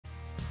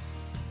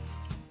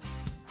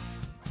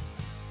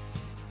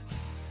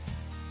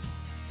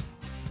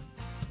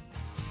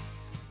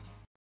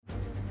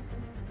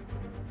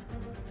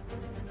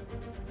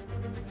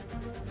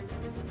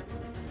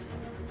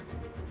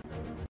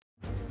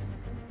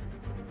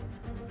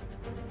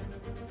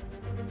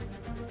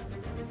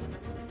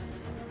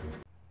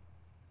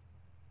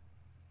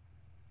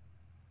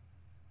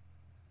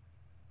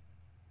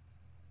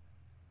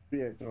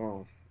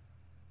vehicle.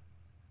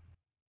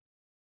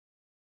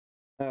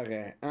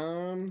 Okay,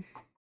 you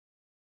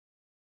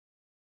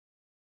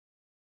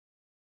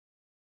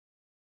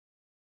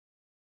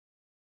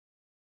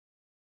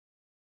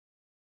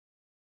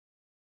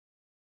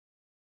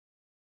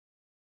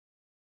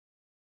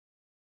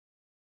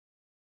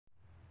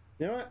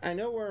know what? I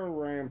know where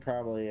Ryan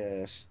probably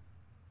is.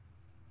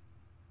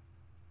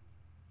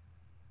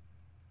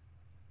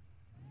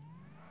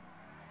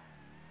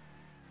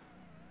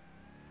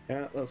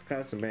 Yeah, let's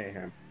cause some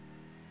mayhem.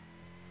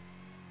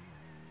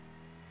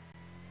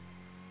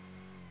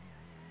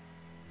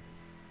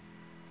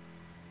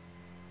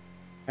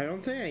 I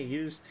don't think I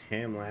used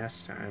him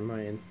last time. I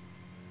mean,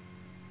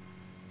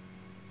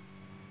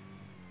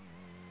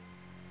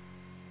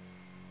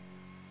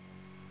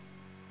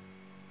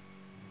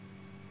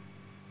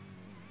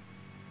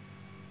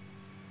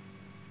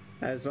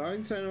 as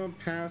long as I don't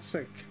pass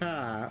a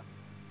cop,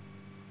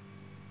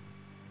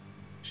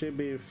 should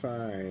be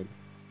fine.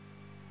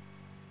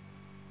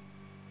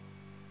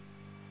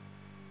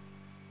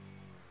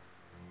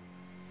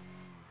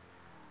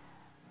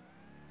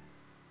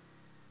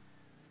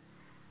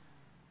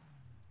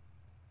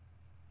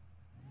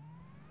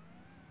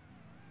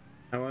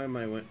 I want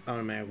my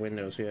automatic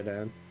windows go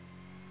down.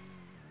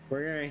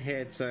 We're gonna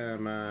hit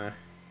some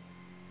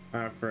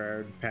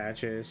off-road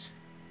patches.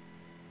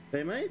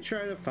 They might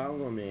try to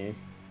follow me.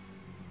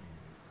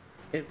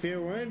 If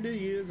you wanted to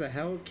use a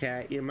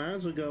Hellcat, you might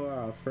as well go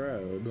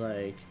off-road.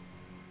 Like,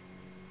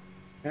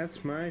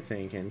 that's my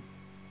thinking.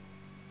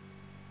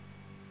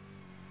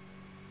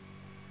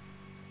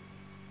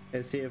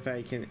 Let's see if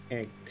I can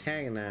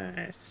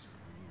antagonize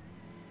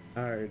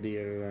our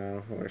dear law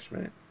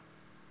enforcement.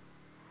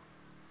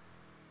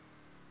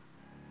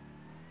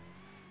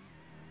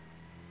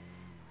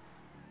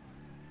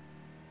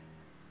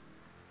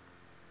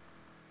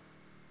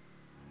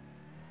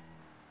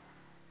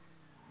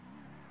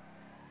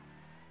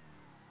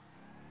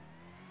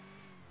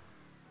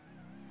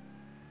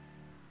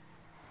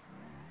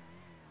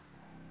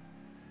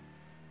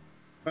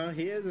 Well,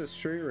 he is a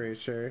street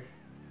racer.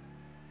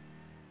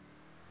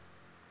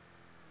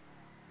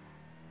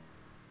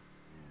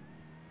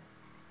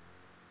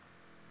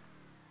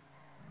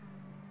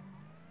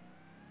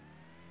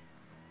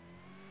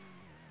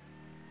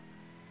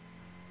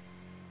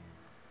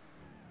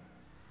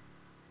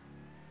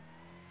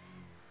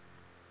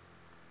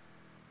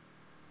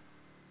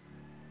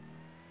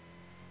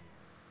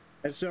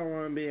 I just don't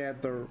want to be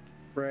at the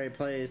right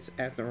place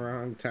at the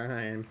wrong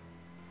time,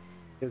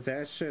 because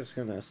that's just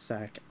gonna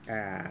suck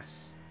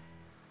ass.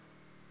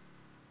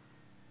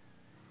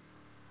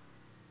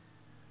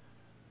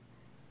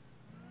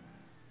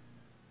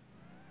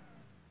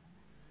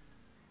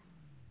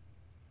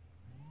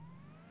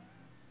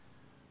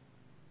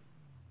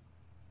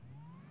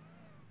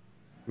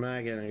 I'm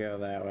not gonna go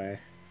that way.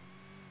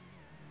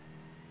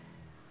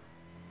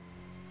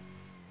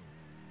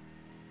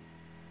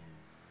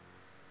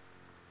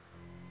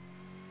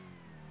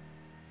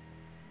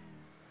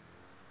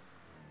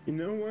 You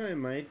know what I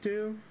might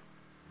do?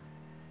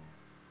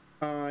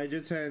 Oh, I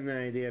just had an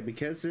idea.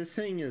 Because this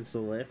thing is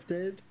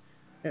lifted,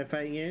 if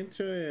I get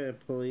into a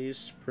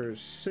police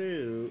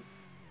pursuit,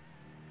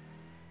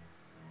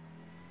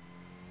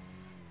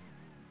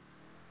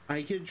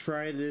 I could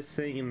try this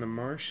thing in the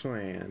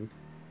marshland.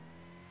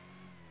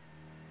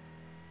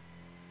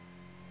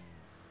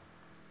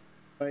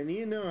 But I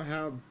need to know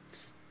how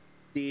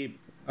deep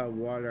of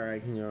water I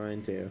can go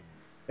into.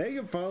 They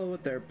can follow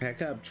with their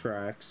pickup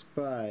trucks,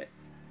 but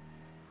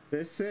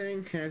this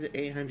thing has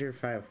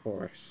 805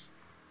 horse.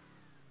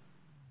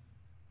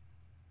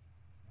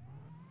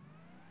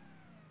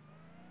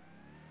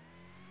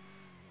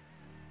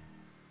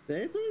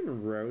 They put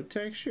in road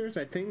textures?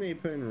 I think they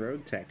put in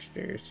road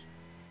textures.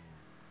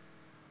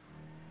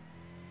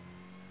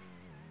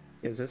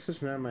 Because this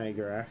is not my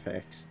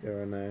graphics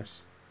doing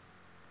this.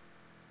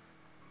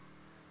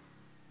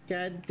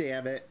 God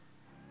damn it.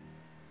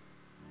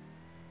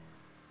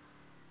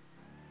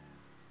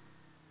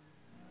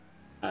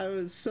 I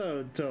was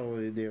so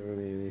totally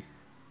doing 80.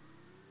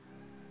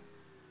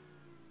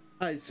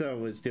 I so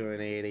was doing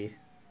 80.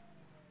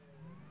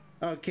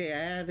 Okay, I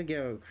had to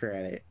give him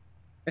credit.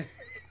 I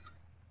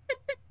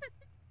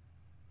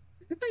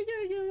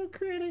gotta give him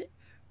credit.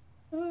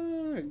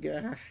 Oh,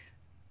 God.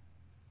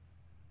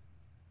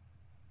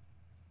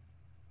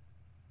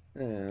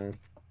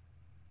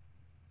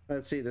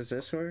 Let's see, does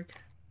this work?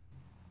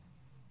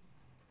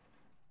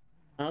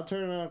 I'll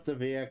turn off the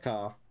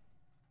vehicle.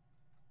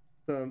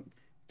 So,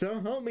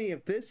 don't help me,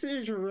 if this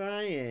is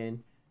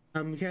Ryan,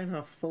 I'm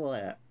gonna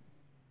flip.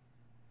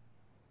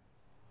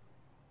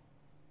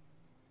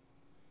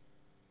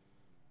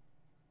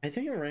 I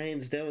think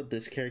Ryan's dealt with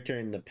this character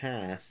in the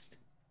past.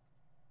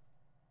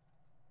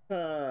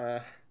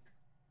 I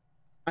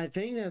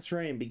think that's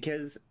right,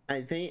 because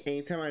I think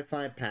anytime I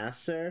fly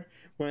past her,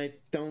 when I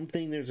don't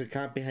think there's a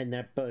cop behind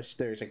that bush,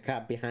 there's a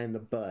cop behind the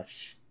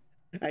bush.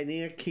 I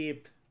need to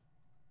keep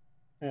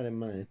that in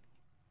mind.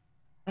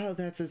 Oh,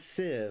 that's a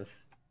Civ.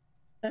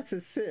 That's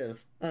a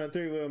Civ on a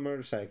three-wheel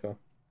motorcycle.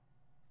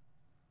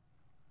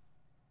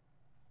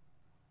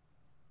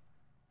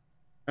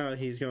 Oh,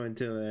 he's going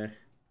to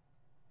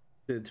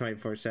the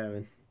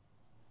 24/7.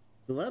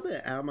 A little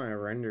bit out of my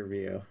render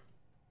view.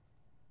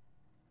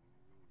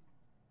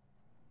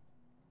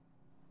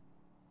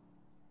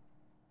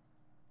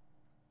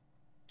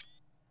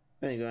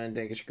 I'm gonna go ahead and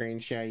take a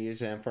screenshot, use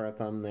that for a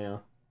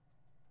thumbnail.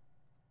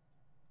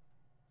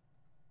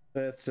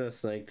 That's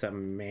just like it's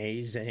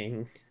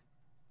amazing.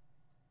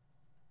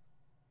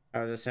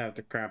 I'll just have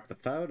to crop the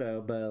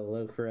photo, but it'll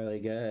look really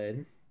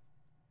good.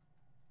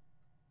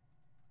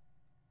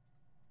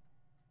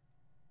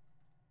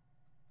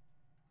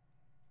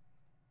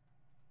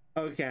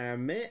 Okay, I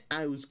admit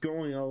I was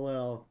going a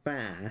little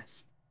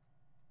fast.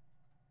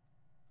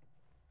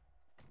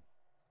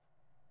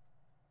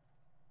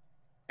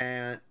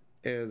 And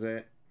is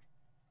it?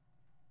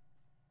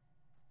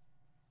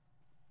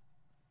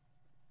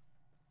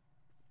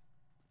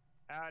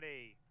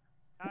 Howdy.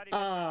 Howdy, Mr.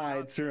 Ah,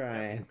 it's Officer Kevin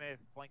right. Smith,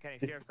 Blaine County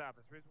Sheriff's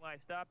Office. The reason why I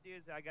stopped you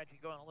is I got you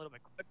going a little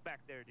bit quick back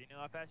there. Do you know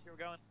how fast you were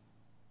going?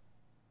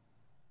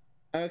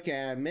 Okay,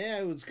 I admit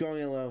I was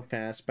going a little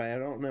fast, but I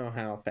don't know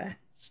how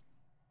fast.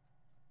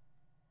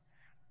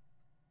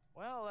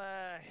 Well,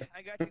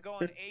 I got you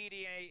going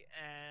 88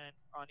 and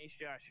on East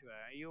Joshua.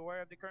 Are you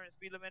aware of the current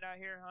speed limit out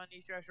here on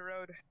East Joshua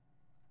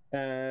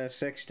Road?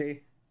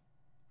 60.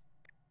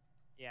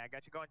 Yeah, I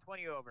got you going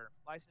 20 over.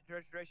 License,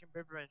 registration,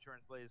 proof of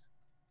insurance, please.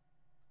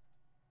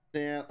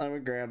 Yeah, let me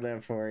grab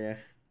that for you.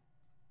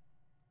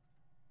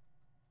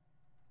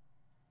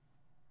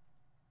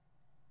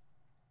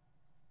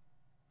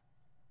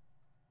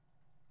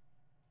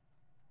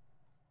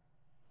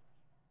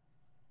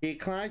 He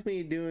clocked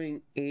me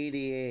doing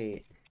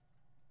 88.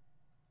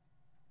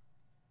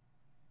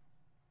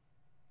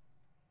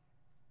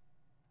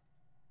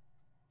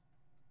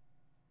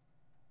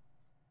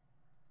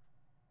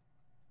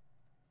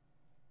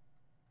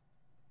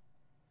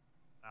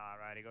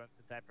 Alrighty, go ahead and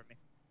sit tight for me.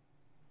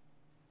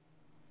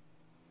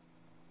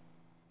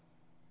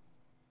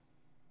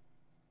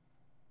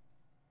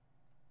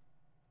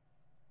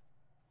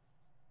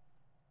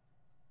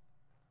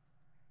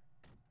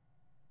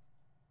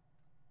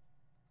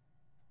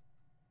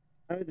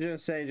 I would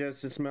just say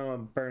just the smell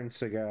of burnt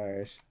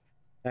cigars.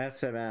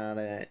 That's about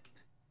it.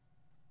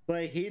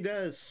 Like, he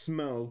does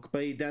smoke,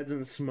 but he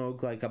doesn't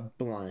smoke like a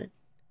blunt.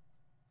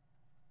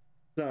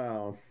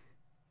 So,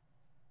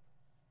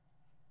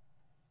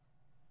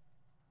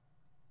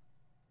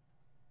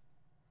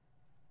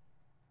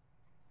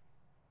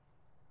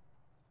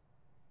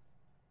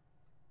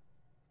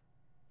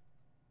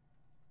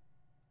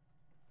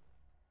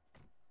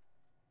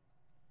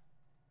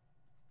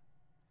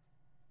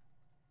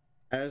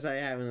 I was like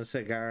having a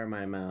cigar in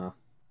my mouth.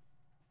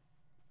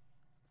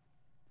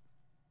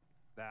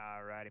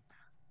 Alrighty.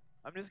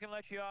 I'm just gonna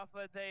let you off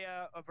with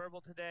a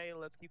verbal today.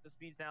 Let's keep the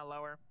speeds down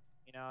lower.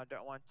 You know, I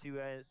don't want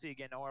to see you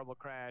get in a horrible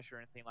crash or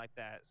anything like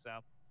that. So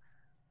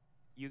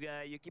you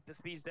keep the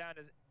speeds down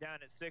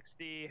at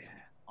 60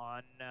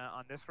 on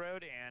this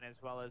road, and as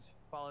well as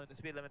following the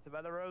speed limits of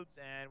other roads,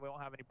 and we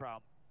won't have any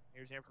problem.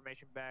 Here's your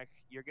information back.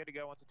 You're good to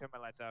go once I turn my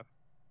lights off.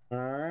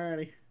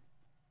 Alrighty.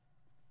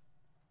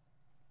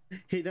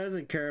 He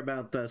doesn't care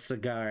about the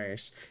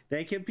cigars.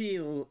 They could be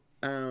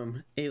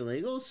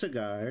illegal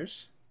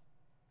cigars.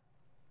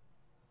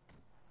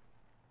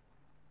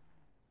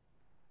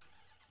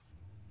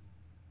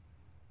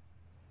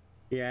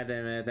 Yeah,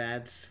 then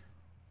that's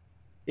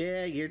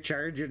yeah, your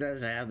charger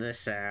doesn't have this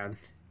sound.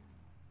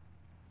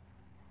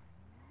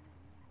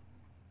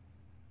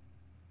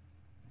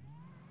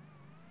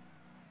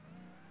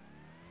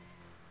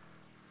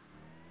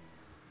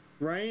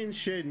 Ryan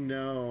should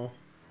know.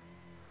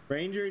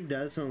 Ranger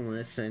doesn't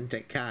listen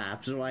to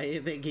cops. Why do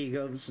you think he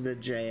goes to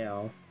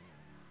jail?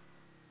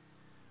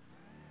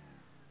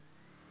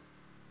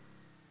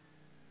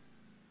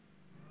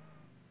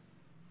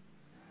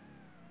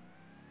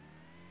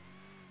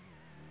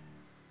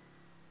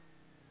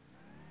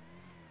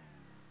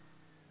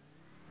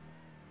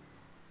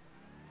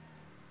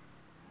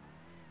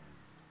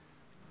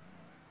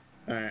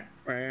 Alright,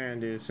 we're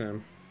gonna do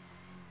some.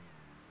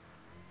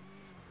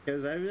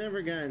 Because I've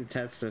never gotten to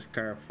test this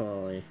car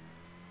fully.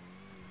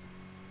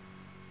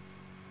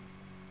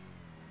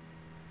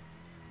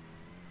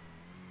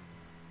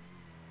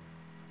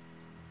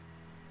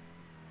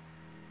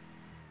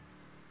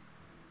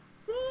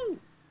 Woo!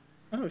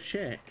 Oh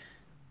shit.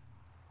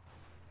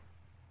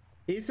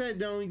 He said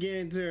don't get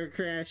into a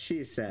crash,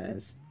 she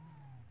says.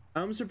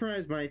 I'm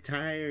surprised my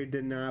tire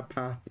did not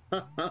pop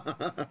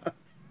off.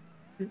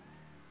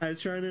 I was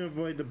trying to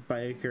avoid the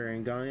biker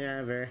and going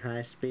at a very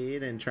high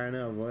speed and trying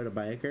to avoid a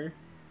biker.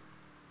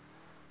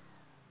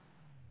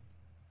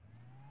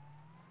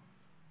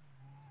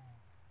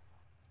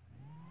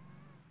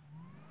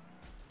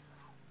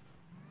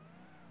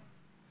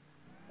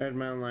 Red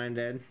Mountain Line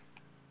dead.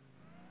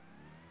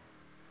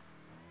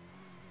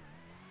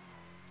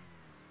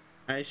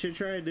 I should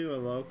try to do a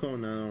local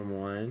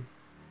 911.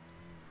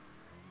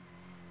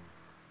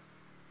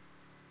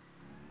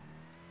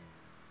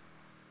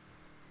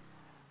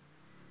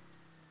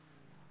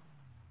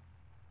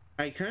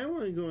 I kind of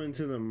want to go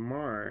into the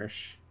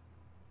marsh.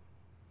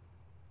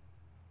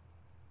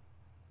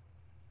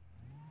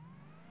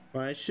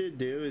 What I should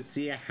do is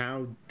see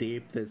how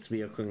deep this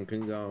vehicle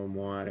can go in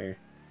water.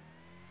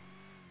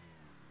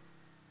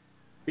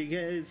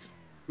 Because,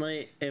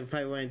 like, if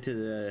I went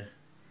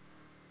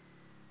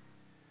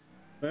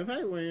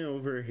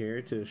over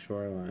here to the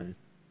shoreline.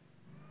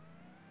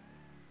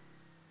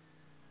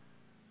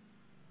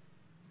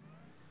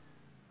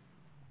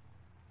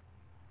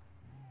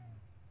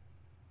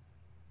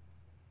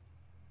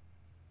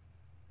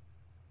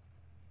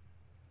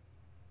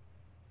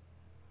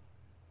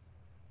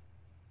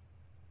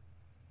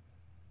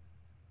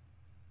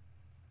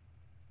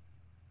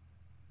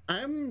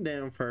 I'm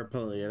down for a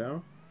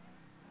Polito.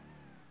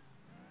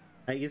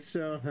 I can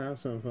still have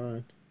some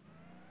fun.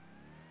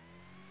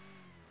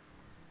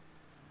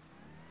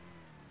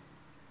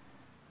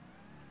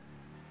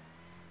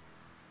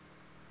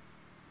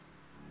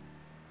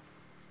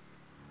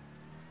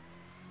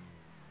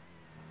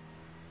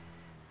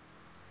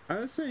 I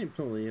was saying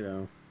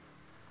Polito.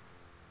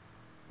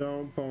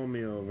 Don't pull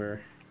me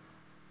over.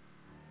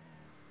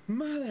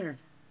 Mother.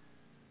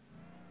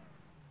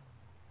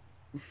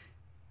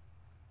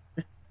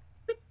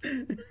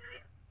 I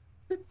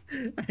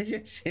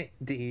just hit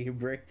the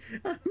brake.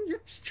 I'm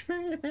just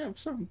trying to have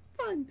some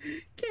fun.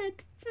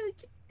 Can't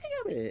freaking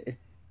damn it.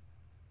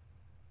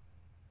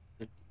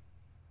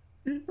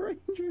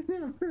 Ranger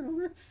never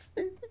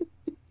listen.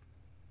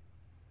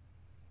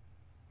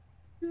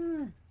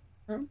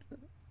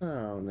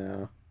 Oh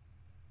no.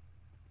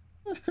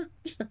 I'm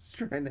just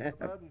trying to have...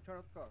 Go ahead and turn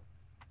off the car.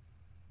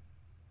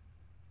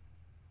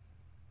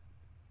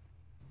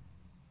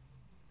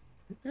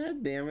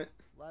 God damn it.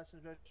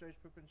 License, registration,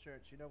 proof of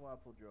insurance. You know why I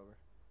pulled you over.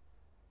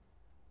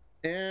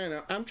 Yeah,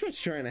 no, I'm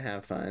just trying to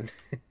have fun.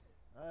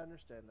 I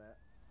understand that.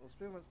 Well,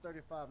 speed limit's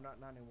 35, not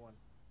 91.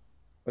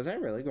 Was I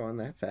really going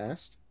that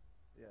fast?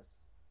 Yes.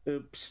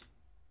 Oops.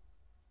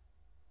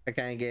 I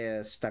kind of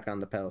get stuck on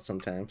the pedal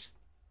sometimes.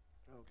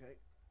 Okay.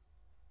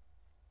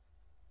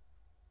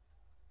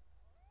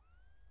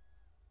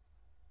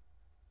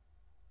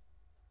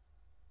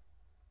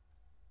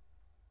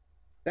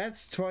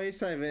 That's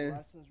twice I've been...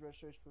 License,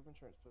 registration, proof of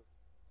insurance.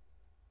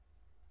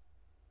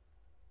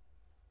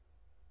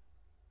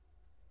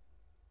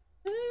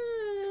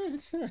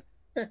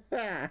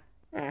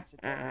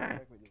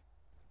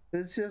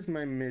 It's just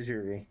my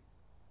misery.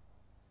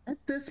 At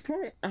this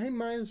point, I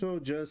might as well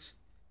just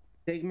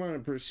take him on a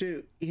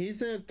pursuit.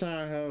 He's in a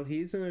Tahoe,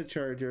 he's in a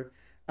Charger.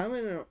 I'm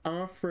in an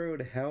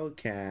off-road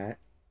Hellcat.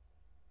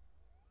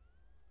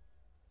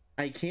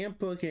 I can't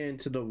book it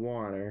into the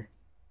water.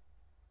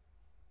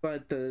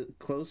 But the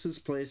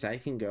closest place I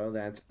can go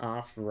that's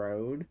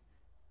off-road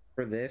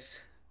for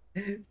this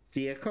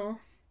vehicle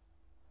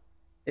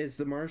is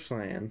the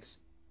marshlands.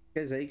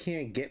 Because they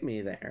can't get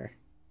me there.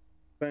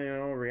 But in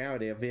all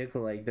reality, a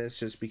vehicle like this,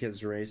 just because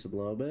it's raised a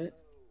little bit.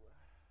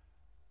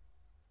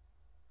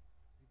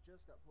 He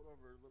just got pulled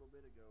over a little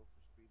bit ago for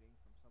speeding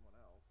from someone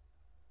else.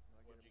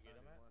 What'd you get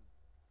him at?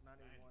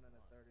 91 and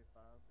a 35,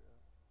 yeah.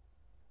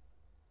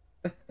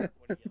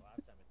 What did you get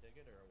last time? A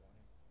ticket or a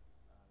warning?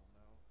 I don't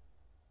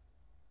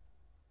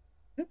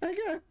know. I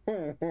got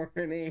a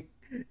warning.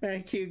 I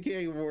keep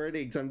getting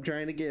warnings. I'm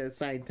trying to get a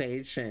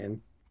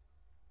citation.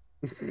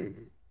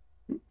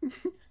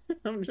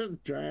 I'm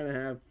just trying to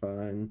have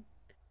fun.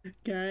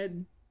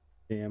 God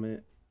damn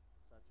it.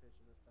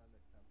 Citation this time,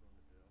 next time going to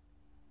jail.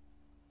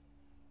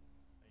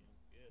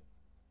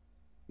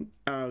 Sounds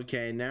good.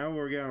 Okay, now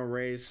we're gonna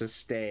raise the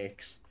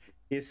stakes.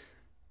 He's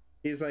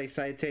like,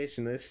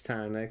 citation this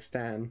time, next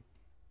time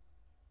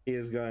he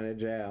is going to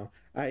jail.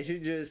 I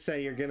should just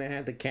say you're gonna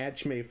have to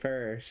catch me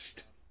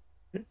first.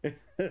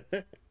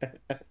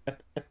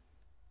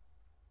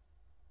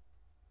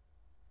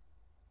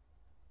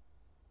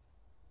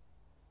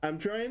 I'm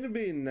trying to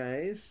be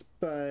nice,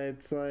 but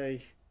it's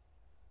like...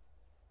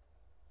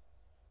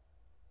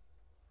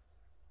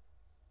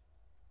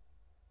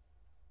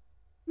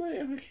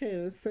 okay,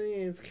 this thing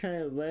is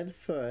kind of lead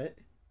foot.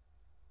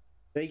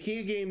 They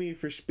keep getting me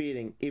for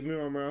speeding, even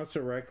though I'm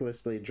also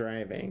recklessly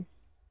driving.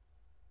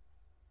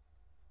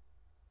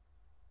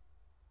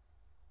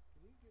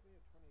 Can you give me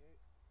a 28?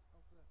 Oh,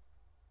 for that.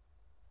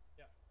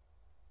 Yeah.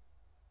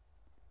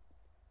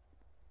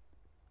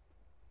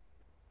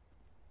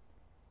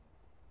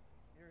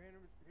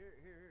 Here,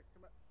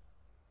 come up.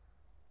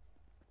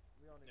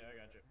 We all need Yeah, I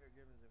got to, you. Here,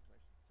 give him his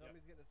information. Tell him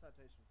he's getting a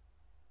citation.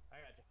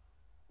 I got you.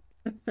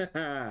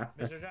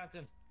 Mr.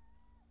 Johnson.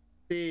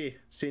 Si,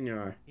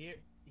 senor.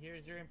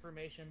 Here's your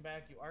information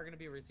back. You are going to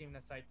be receiving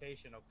a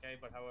citation, okay?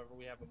 But however,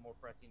 we have a more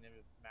pressing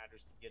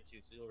matters to get to,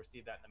 so you'll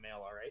receive that in the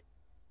mail, all right?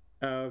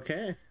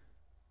 Okay.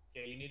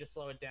 Okay, you need to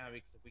slow it down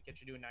because if we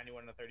catch you doing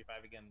 91 and a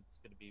 35 again, it's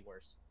going to be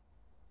worse.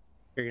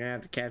 You're gonna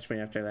have to catch me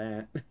after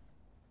that.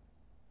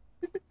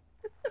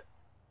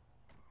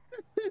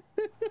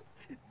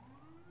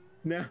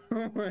 Now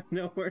I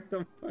know where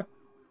the fuck...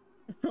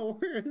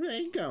 Where are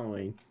they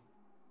going?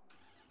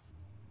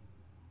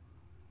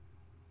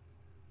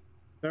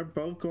 They're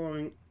both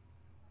going...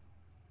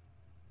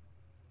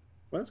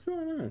 What's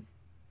going on?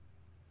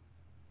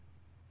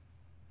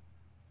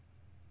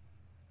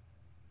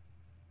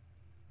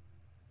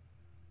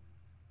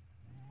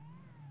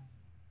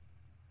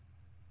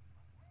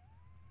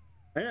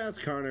 I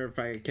asked Connor if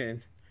I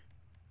can.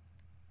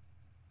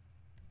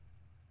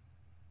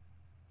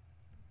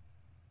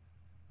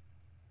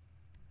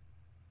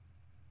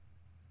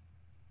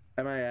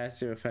 I might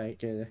ask you if I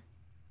could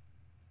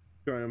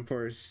join him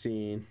for a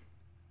scene.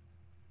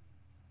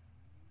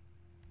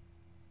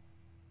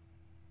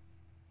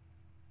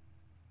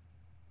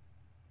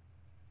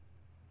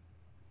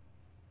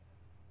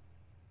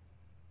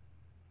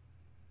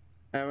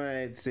 I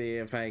might see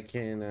if I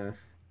can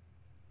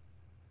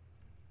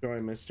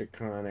join Mr.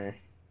 Connor.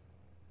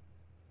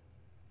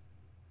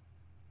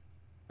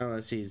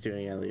 Unless he's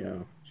doing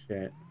LEO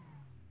shit.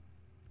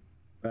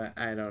 But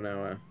I don't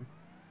know.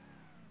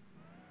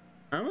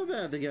 I'm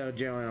about to go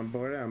join on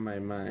board on my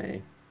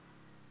mind.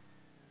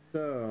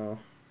 So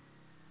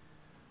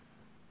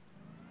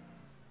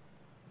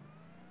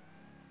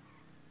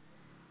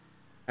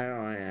I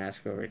don't want to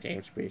ask over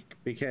TeamSpeak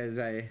because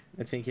I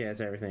think he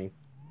has everything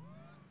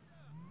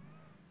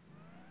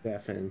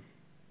deafened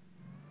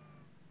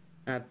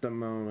at the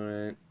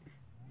moment.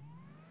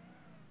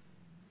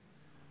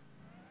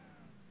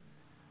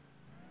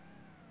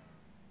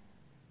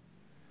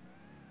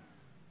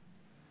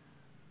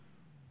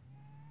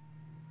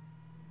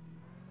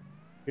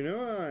 You know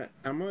what?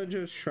 I'm gonna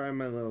just try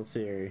my little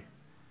theory.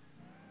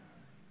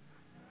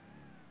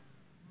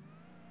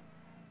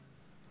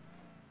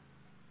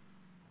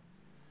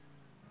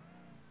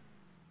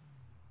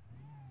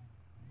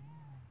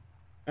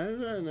 I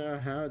don't know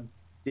how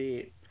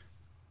deep.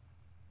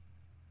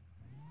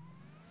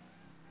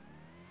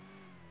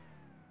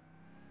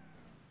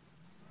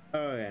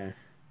 Oh yeah.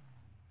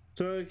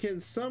 So it can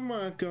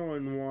somewhat go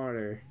in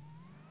water,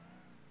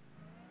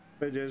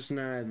 but just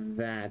not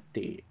that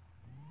deep.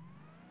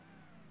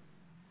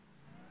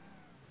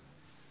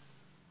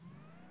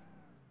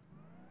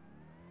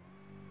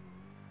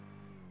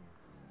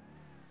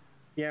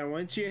 Yeah,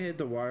 once you hit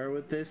the water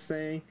with this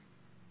thing.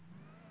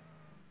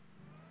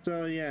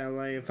 So yeah,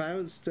 like if I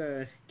was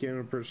to get in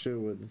a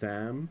pursuit with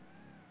them,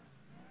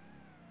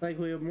 like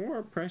we have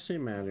more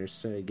pressing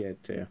matters to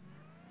get to.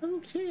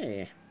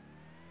 Okay.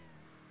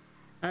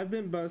 I've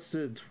been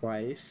busted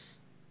twice.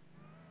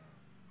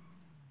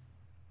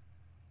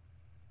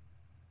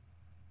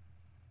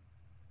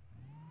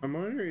 I'm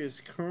wondering,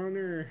 is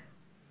Connor...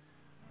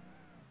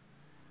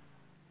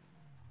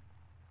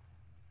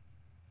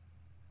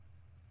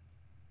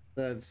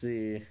 Let's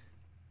see.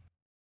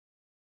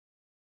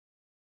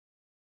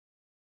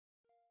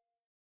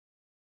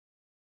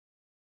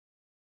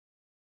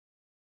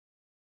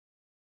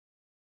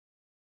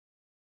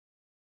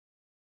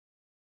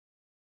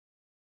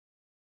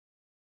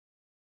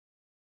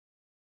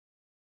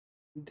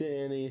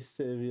 Danny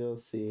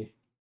Civilc.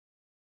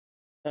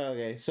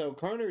 Okay, so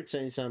Connor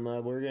saying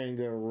something. We're gonna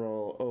go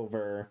roll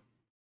over.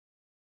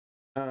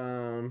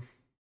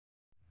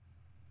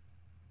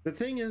 The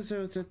thing is,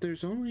 though, is that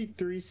there's only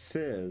 3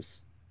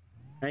 civs.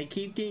 I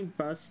keep getting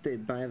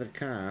busted by the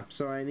cops,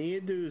 so I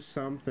need to do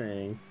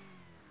something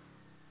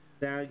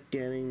without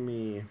getting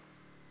me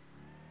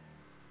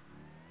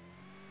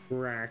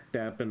racked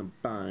up in a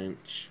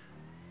bunch.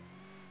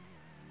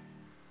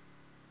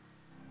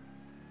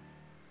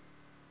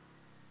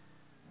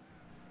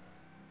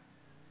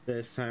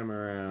 This time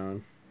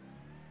around.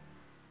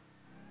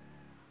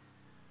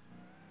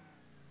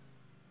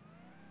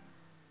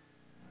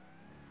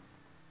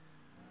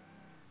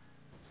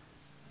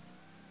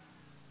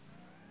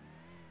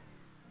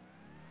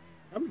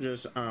 I'm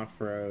just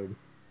off-road.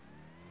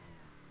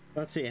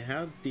 Let's see,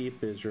 how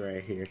deep is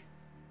right here?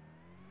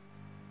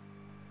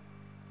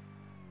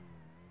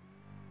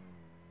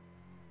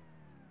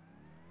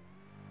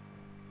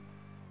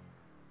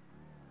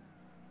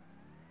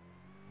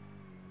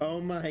 Oh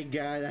my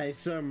god, I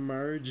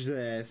submerged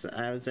this.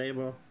 I was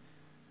able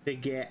to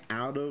get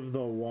out of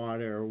the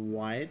water.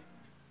 What?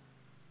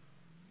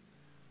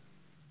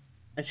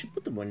 I should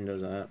put the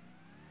windows up.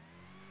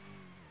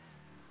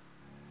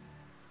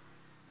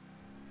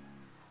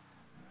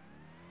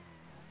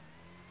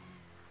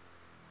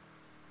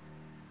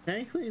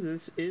 Technically,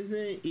 this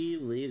isn't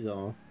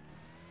illegal.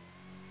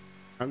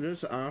 I'm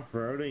just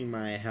off-roading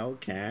my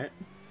Hellcat.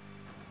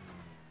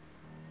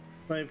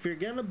 But if you're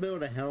gonna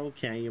build a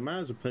Hellcat, you might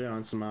as well put it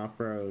on some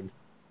off-road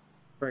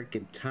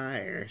freaking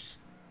tires.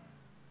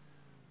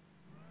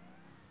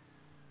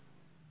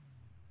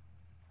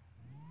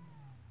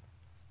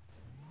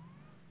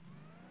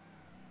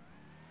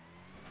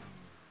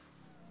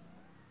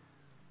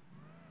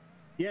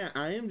 Yeah,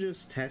 I am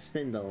just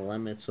testing the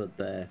limits with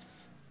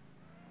this.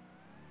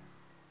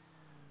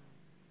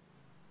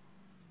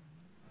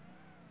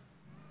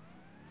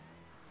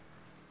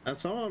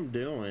 That's all I'm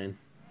doing.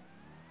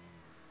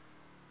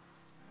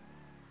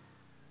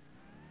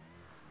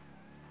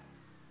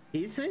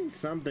 He's hitting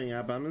something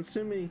up. I'm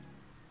assuming.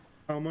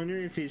 I'm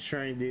wondering if he's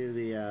trying to do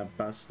the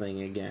bus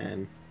thing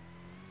again.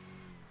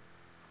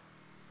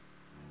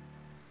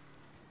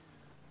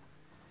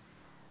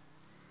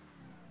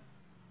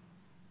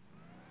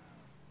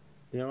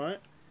 You know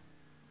what?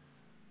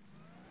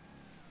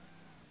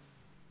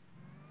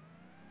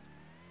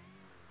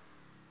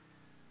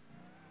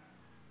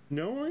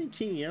 No one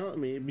can yell at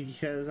me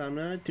because I'm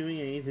not doing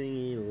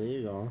anything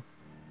illegal.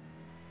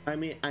 I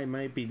mean, I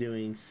might be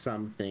doing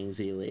some things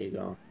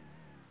illegal,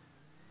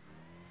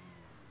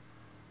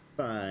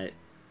 but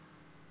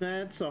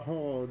that's a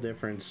whole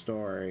different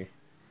story.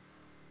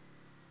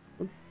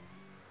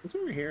 What's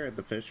over here at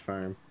the fish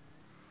farm?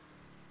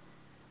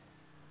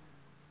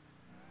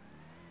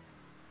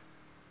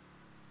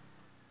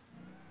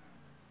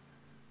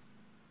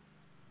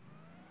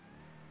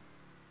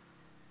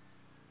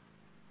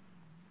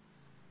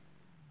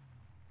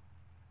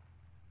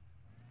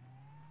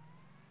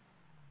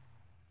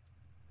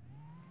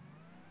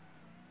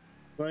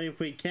 Well, if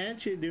we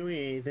catch you doing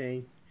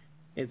anything,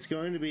 it's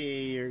going to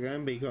be, you're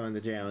going to be going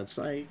to jail. It's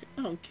like,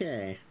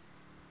 okay.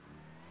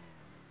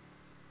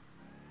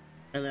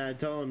 And then I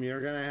told him, you're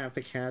going to have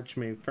to catch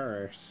me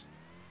first.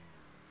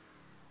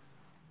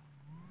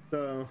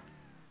 So,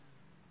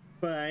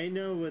 but I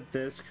know with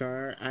this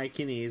car, I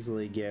can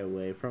easily get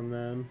away from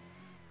them.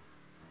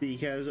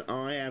 Because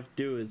all I have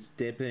to do is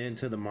dip it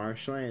into the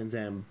marshlands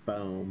and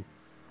boom,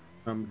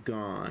 I'm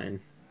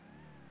gone.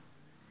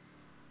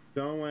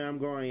 The only way I'm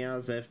going out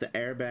is if the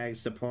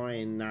airbags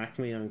deploy and knock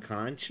me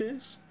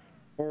unconscious,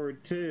 or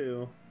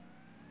two,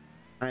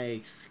 I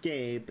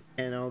escape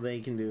and all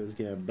they can do is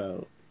get a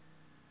boat.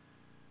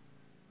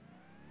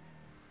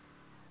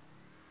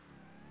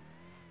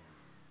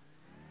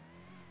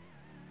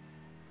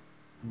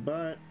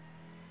 But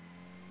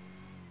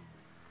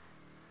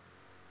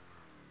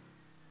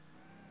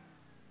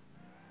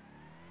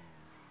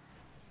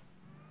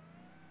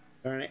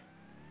alright.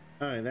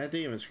 Alright, that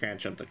didn't even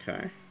scratch up the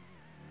car.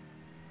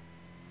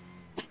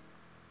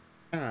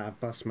 Ah,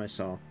 bless my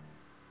soul.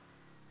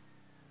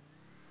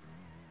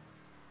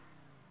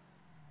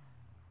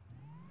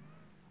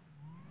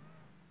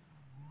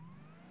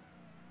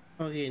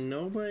 Okay,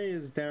 nobody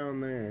is down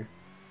there.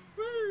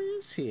 Where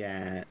is he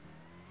at?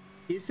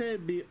 He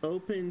said be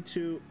open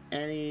to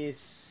any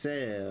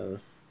civ.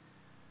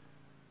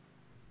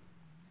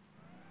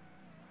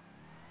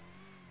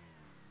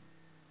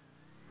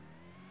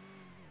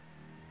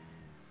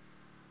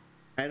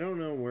 I don't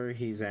know where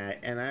he's at,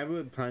 and I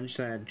would punch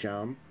that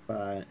jump,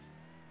 but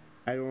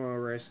I don't want to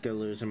risk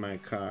losing my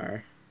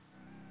car.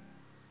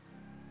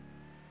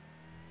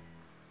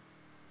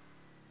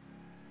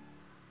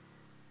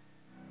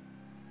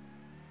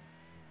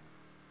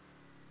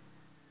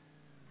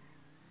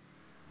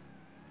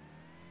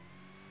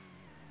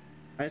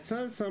 I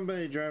saw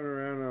somebody driving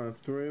around on a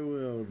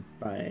three-wheeled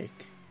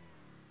bike.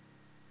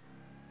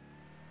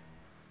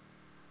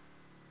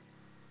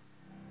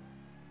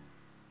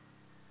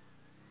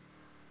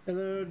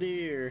 Hello,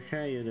 dear.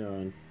 How you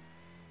doing?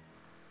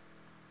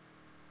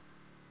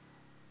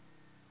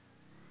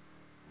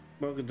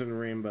 Welcome to the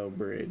Rainbow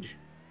Bridge.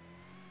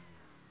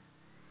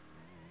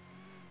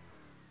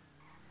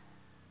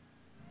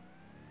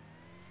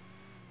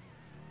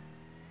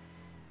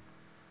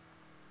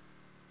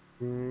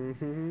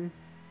 Mm-hmm.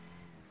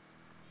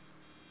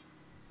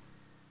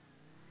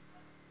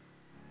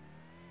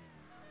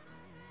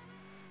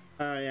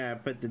 Oh yeah, I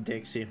put the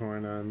Dixie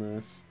horn on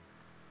this.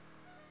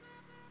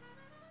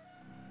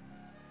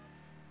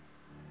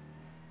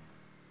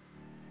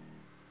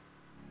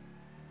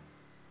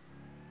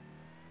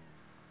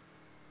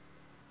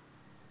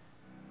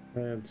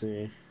 Let's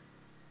see.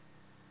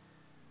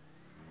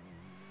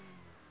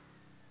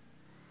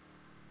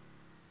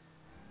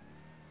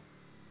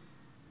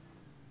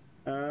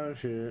 Oh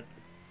shit.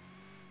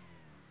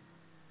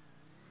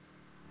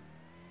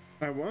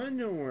 I want to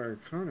know where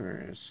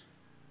Connor is.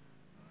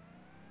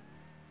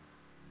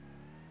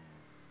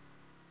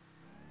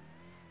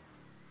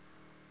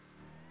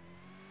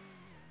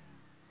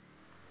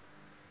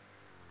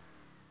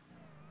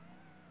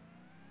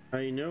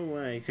 I know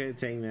what, I could have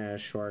taken that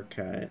as a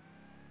shortcut.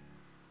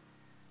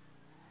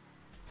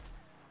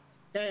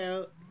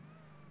 Hey,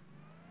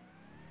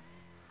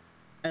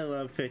 I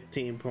love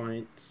 15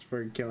 points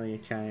for killing a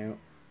coyote.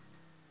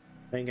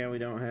 Thank God we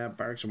don't have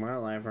Parks and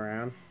Wildlife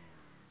around,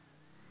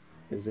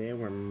 because they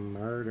would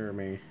murder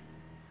me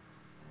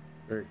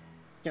for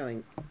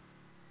killing.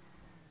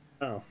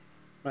 Oh,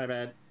 my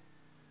bad.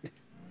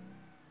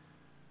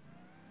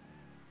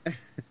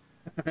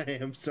 I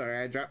am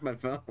sorry, I dropped my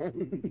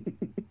phone.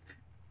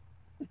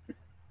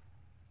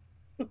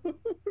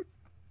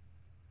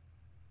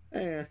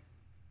 Yeah,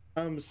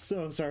 I'm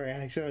so sorry, I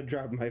accidentally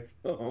dropped my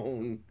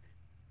phone.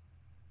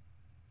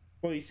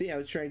 Well, you see, I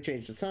was trying to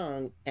change the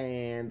song,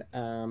 and I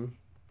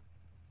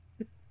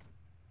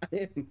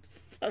am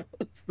so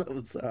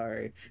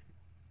sorry.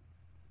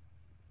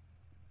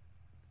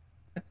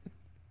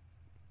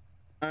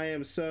 I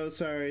am so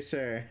sorry,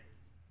 sir.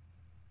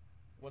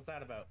 What's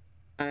that about?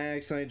 I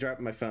accidentally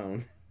dropped my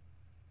phone.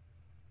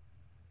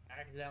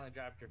 Accidentally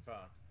dropped your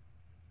phone.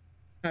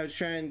 I was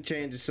trying to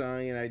change the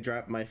song and I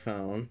dropped my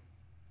phone.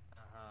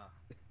 Uh-huh.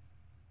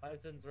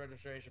 License,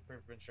 registration,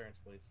 proof of insurance,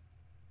 please.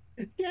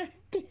 Yeah.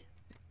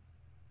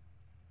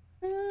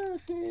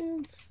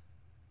 Hands.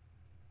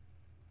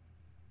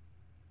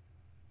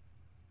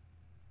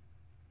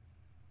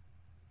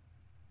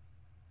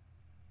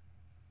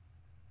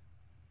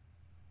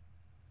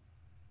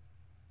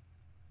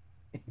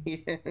 Yeah.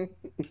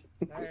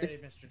 Alrighty,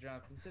 Mr.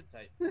 Johnson, sit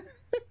tight.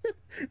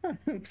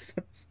 I'm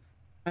so.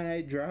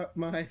 I dropped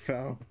my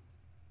phone.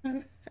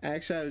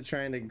 Actually, I was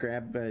trying to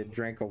grab a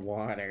drink of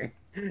water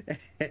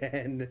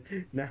and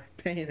not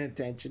paying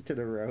attention to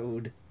the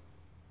road.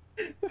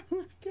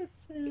 Look at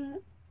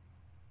that.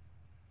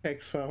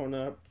 Picks phone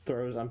up,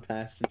 throws on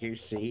passenger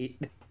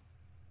seat.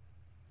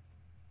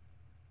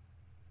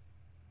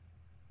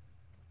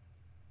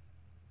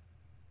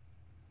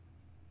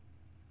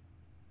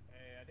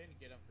 Hey, I didn't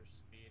get him for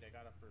speed. I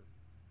got him for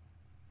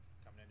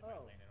coming into my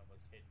Oh. lane and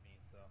almost hit me.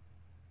 So,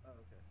 Oh,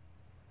 okay.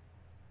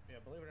 yeah,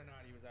 believe it or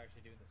not, he was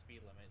actually doing the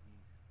speed limit. He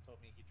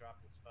told me he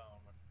dropped his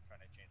phone when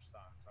trying to change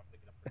songs. So I'm gonna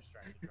get him for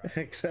distracted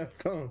driving.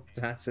 Except phone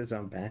tosses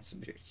on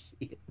passenger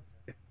seat.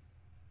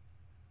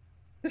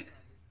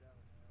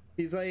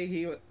 He's like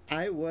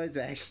I was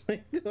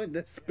actually doing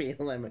the speed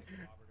limit.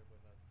 Cooperative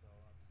with us, so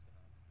I'm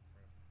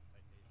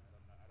just gonna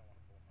write up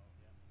citations.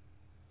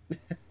 I don't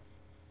want to pull him out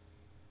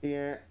yet.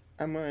 Yeah,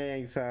 I'm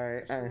like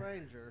sorry. Mr.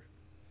 Ranger,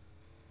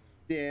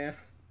 Yeah.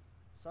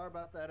 sorry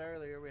about that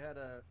earlier. We had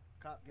a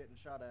cop getting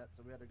shot at,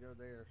 so we had to go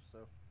there.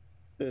 So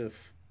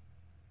Oof.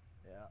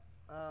 yeah.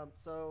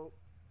 So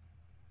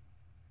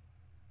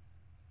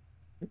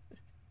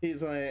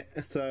He's like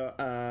so.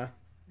 Yeah.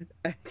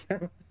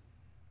 okay.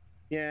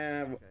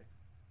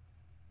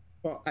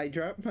 Well, I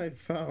dropped my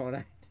phone.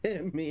 I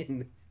didn't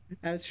mean.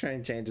 I was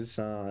trying to change the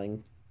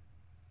song.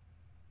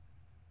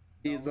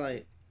 He's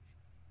like,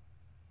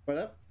 "What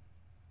up?"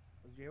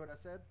 Did you hear what I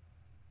said?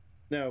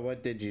 No,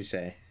 what did you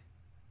say?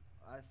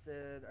 I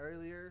said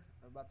earlier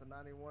about the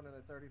 91 and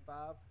the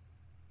 35.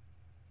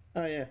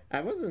 Oh yeah,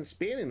 I wasn't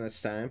speeding this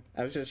time.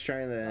 I was just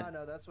trying to I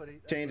know that's what he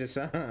change the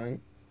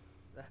song.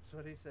 That's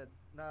what he said.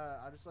 Nah,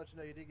 I just let you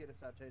know you did get a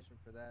citation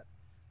for that.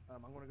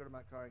 I'm gonna go to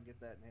my car and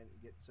get that and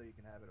get so you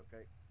can have it.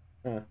 Okay.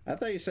 I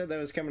thought you said that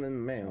was coming in the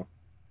mail.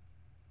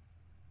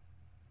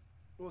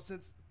 Well,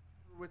 since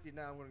we're with you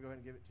now, I'm gonna go ahead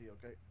and give it to you.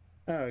 Okay.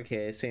 Oh,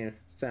 okay,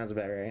 sounds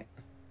about right.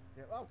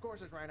 Yeah. Well, of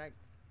course it's raining.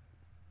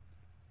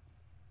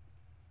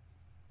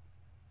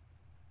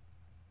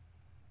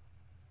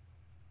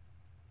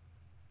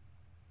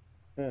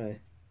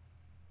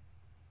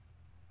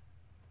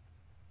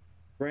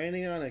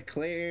 Raining on a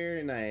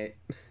clear night.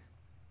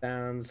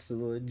 Sounds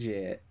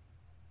legit.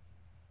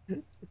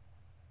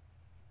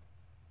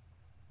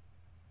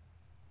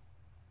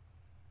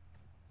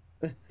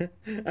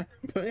 I'm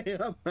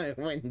putting up my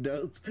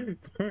windows for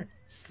a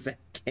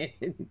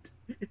second.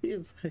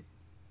 He's like,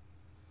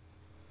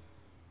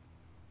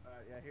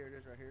 Yeah, here it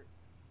is, right here.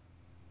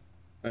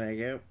 there you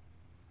go.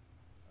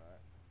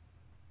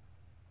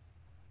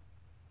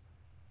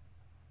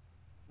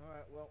 All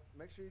right. Well,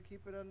 make sure you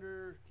keep it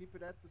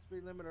at the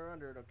speed limit or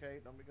under it. Okay.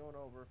 Don't be going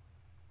over.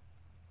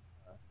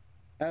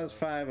 That was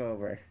 5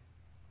 over.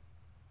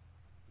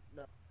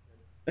 No.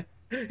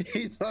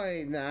 He's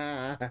like,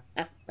 nah.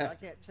 I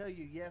can't tell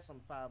you yes on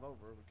 5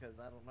 over because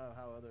I don't know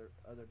how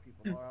other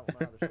people are. I don't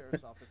know how the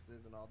sheriff's office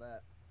is and all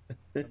that.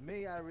 For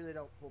me, I really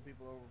don't pull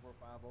people over for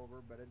 5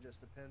 over, but it just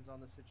depends on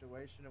the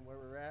situation and where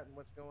we're at and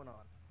what's going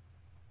on.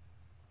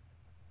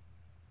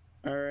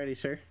 Alrighty,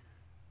 sir.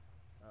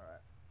 All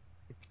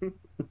right.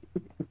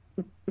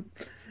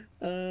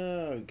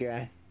 Oh,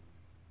 God.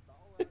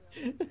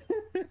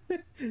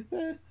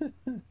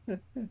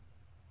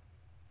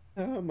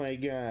 Oh, my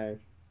God.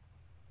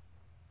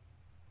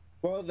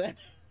 Well,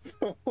 that's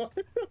what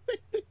do I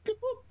think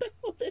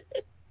about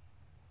it?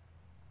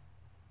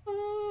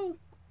 Oh.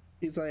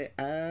 He's like,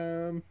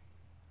 gotta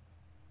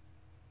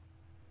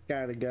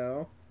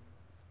go.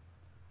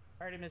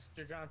 Alrighty,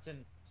 Mr.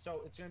 Johnson.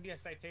 So it's going to be a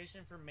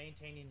citation for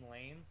maintaining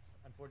lanes.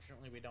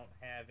 Unfortunately, we don't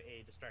have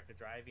a distracted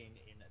driving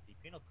in the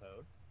penal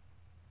code.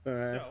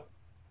 Alright. So,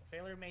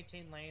 failure to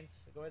maintain lanes.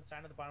 Go ahead and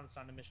sign at the bottom.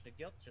 Sign admission to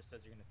guilt. Just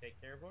says you're going to take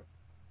care of it.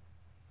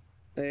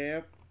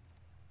 Yep.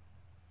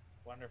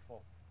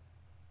 Wonderful.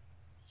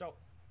 So,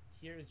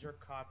 here is your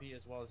copy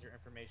as well as your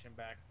information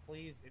back.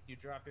 Please, if you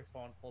drop your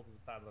phone, pull to the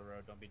side of the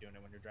road. Don't be doing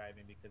it when you're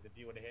driving because if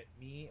you would have hit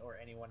me or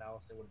anyone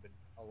else, it would have been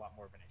a lot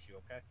more of an issue,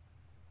 okay?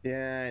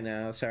 Yeah, I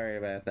know. Sorry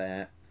about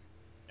that.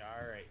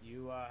 All right.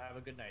 You have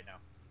a good night now.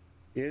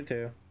 You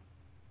too.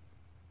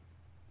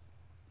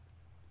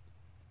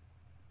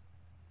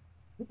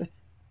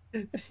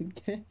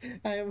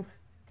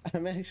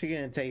 I'm actually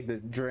gonna take the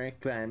drink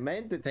that I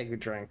meant to take a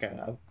drink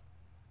of.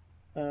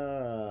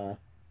 God.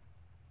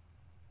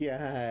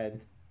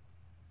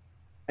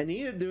 I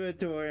need to do it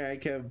to where I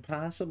could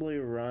possibly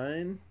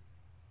run.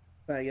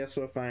 I guess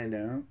we'll find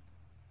out.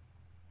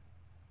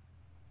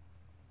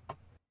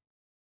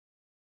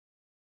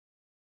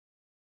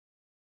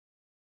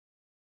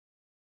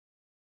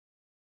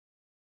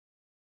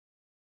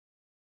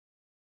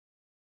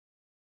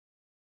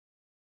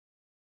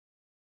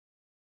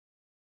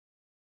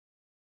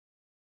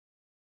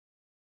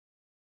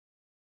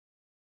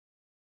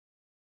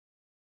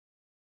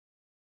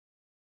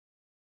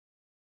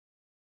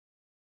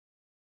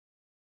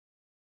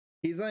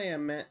 He's like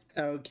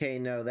okay,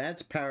 no,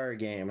 that's power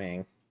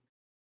gaming.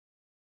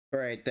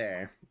 Right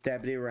there.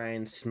 Deputy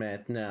Ryan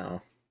Smith,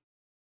 no.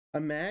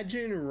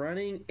 Imagine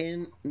running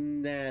in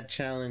that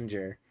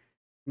Challenger.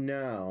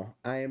 No,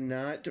 I am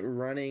not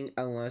running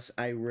unless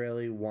I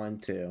really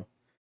want to.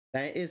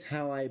 That is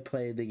how I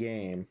play the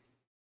game.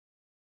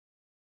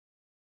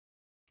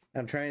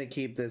 I'm trying to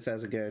keep this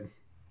as a good.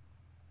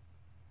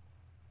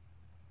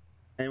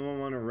 Anyone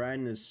want to ride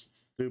in this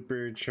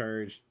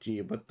supercharged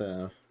Jeep? What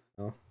the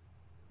hell?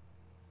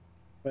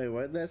 Wait,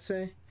 what did that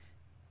say?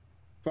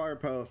 Far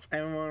post.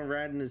 Anyone want to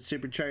ride in the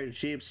supercharged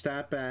Jeep?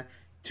 Stop at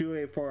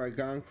 284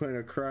 Algonquin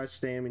across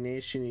the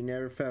ammunition. You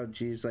never felt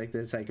G's like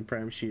this. I can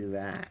promise you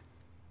that.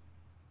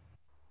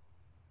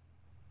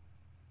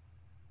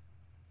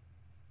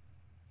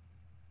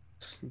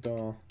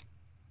 Doll.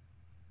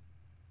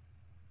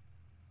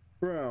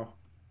 Bro,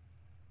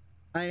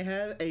 I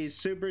have a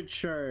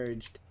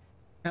supercharged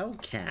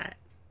Hellcat.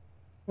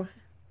 What?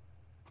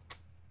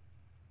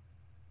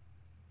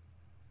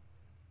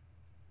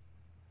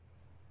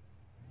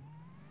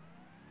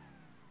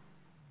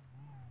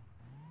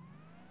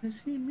 What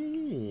does he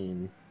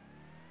mean?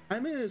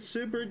 I'm in a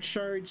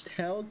supercharged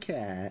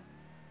Hellcat.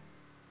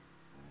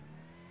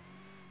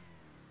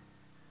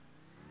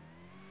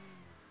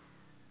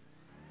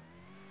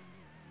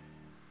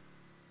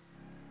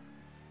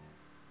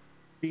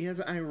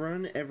 Because I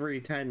run every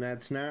time.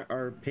 That's not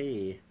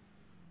RP.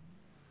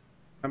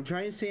 I'm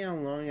trying to see how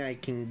long I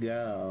can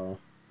go.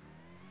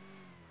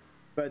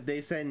 But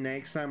they said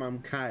next time I'm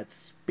caught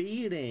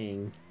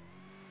speeding,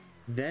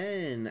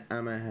 then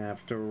I'm gonna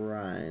have to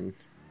run.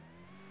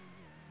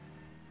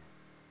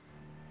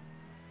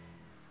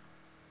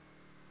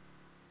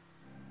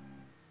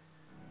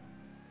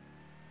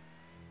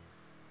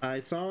 I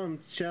saw him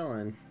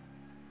chilling.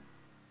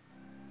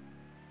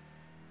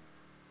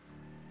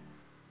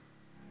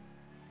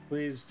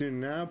 Please do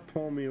not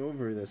pull me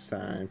over this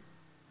time.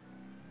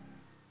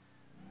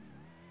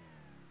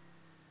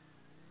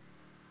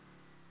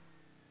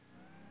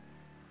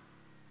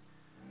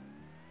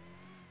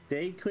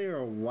 Day clear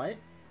or what?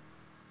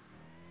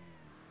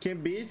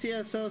 Can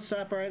BCSO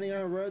stop riding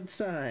on road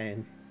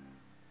sign?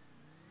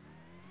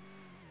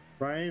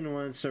 Ryan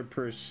wants a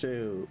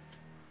pursuit.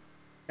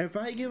 If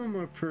I give him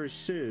a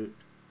pursuit,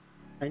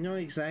 I know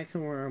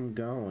exactly where I'm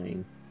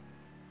going.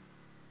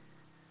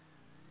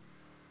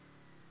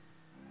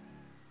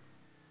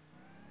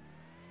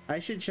 I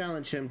should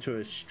challenge him to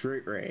a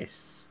street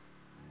race.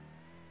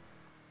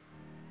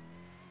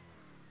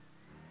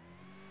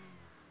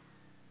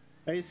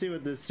 Let me see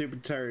what this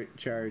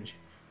supercharged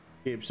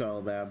Jeep's all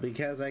about,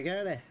 because I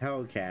got a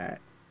Hellcat.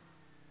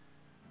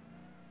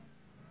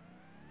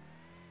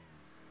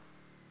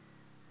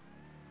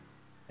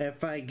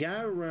 If I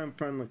gotta run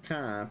from the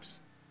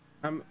cops,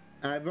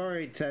 I've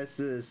already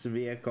tested this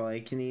vehicle. I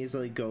can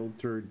easily go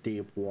through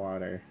deep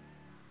water.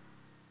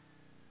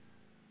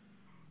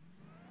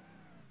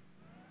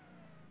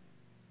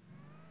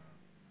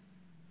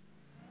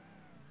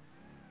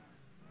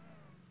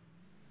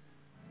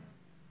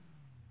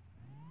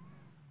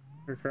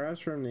 Across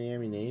from the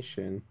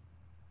ammunition.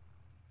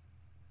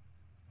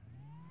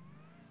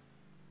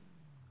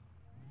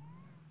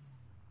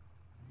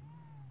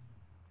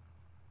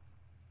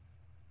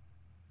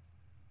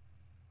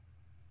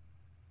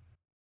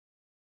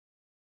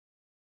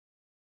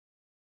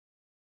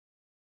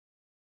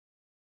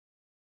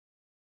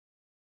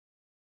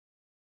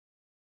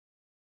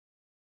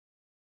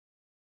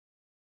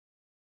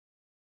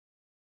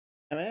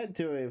 I'm at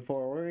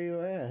 284. Where are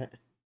you at?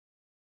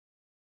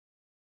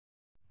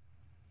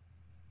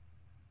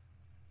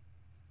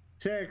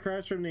 Say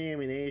across from the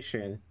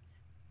ammunition.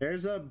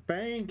 There's a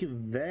bank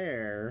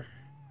there.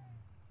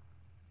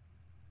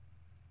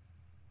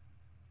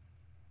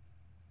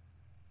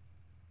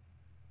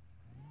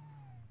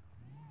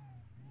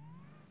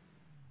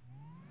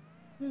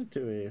 What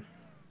do we?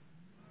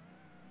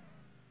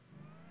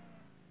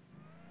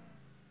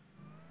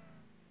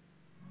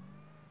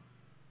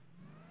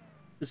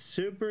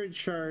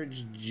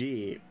 Supercharged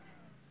Jeep.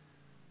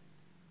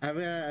 I've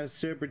got a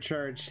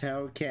supercharged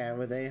Hellcat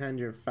with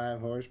 805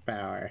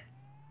 horsepower.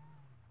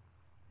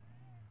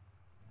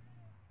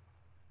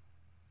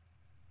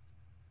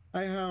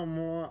 I have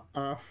more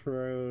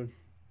off-road.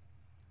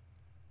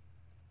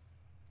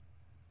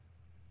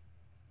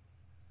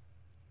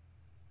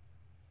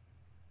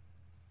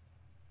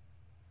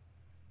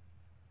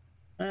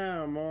 I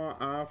have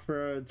more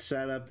off-road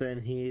setup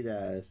than he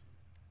does.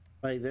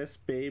 Like this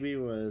baby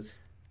was.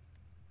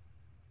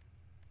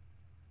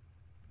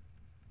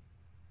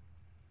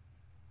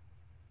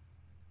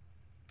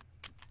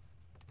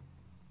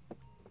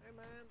 Hey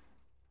man,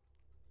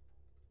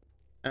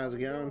 How's it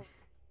going?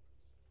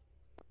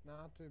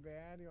 not too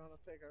bad. You want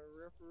to take a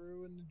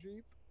ripperoo in the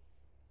Jeep?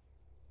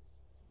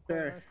 It's quite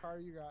Sure. a nice car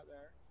you got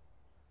there.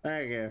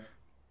 There you go.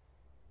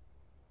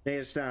 Need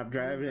to stop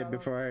driving it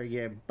before I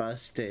get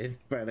busted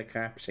by the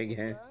cops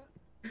again.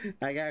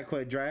 I gotta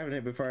quit driving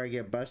it before I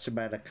get busted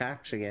by the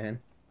cops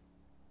again.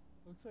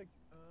 Looks like,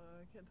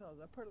 I can't tell. Is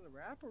that part of the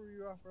wrap or were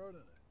you off-roading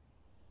it?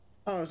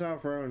 Oh, it's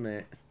off-roading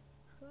it.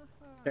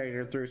 Taking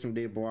her through some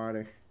deep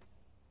water.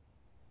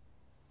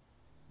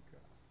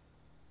 Okay.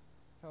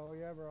 Hell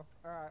yeah, bro.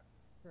 Alright.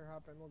 Here,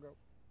 hop in. We'll go.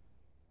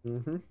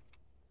 Mm-hmm.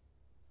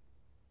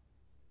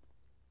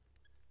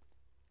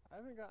 I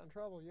haven't gotten in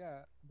trouble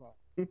yet, but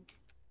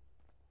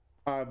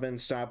I've been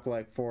stopped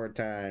like 4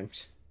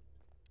 times.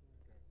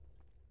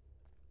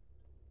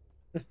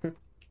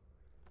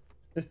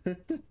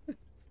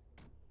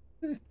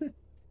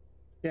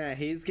 Yeah,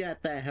 he's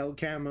got that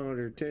Hellcat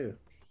motor too.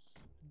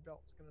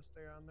 Belt's gonna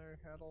stay on there.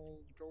 Had old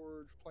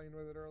George playing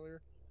with it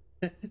earlier.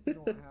 You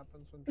know what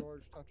happens when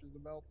George touches the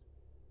belt?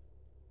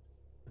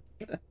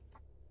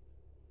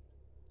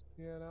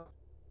 You know?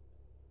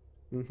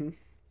 Mm-hmm.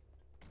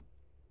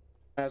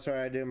 That's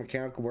why I do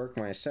mechanical work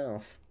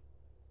myself.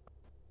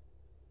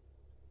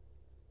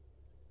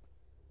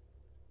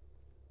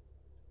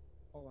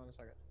 Hold on a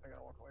second. I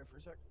gotta walk away for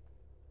a sec.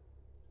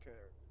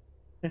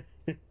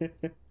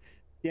 Okay.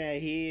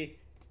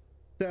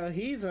 Yeah,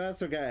 he's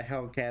also got a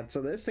Hellcat,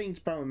 so this thing's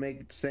probably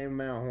make the same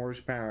amount of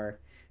horsepower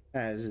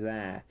as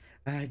that.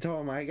 I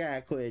told him I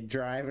gotta quit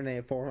driving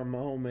it for a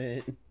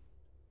moment.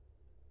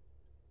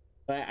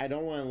 But I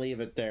don't want to leave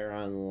it there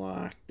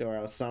unlocked, or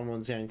else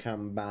someone's gonna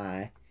come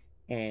by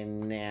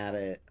and nab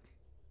it.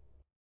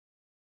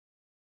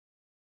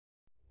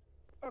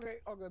 Okay,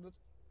 all good. Let's.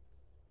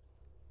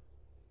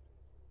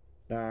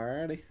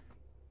 Alrighty.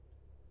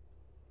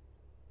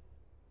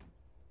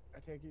 I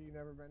take it you've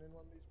never been in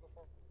one of these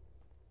before?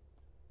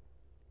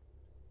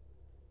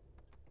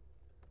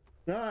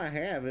 No, I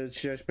have. It's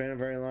just been a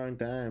very long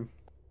time.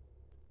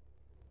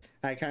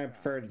 I kind of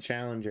prefer the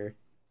Challenger.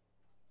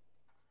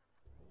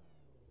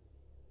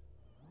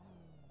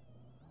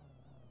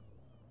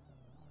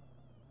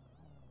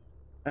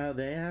 Oh,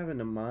 they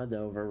having a mod that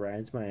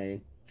overrides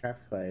my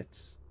traffic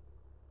lights.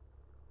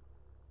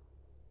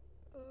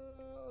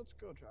 Let's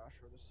go, Josh,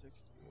 for the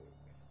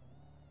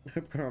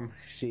 68. From my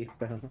sheep.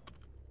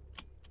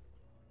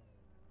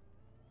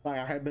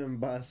 Like, I've been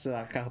busted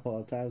a couple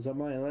of times. I'm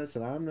like,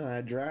 listen, I'm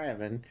not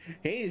driving.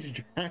 He's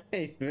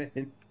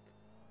driving.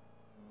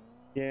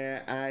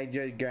 Yeah, I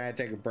just gotta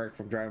take a break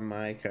from driving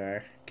my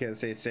car.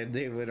 Because they said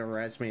they would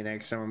arrest me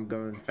next time I'm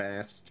going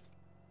fast.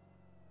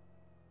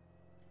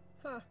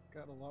 Huh,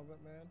 gotta love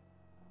it, man.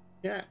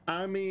 Yeah,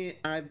 I mean,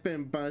 I've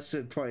been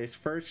busted twice.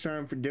 First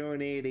time for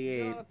doing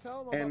 88.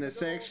 And the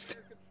sixth...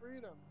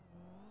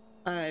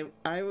 I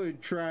would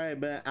try,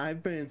 but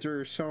I've been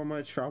through so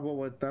much trouble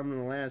with them in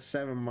the last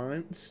 7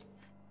 months.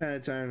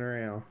 That's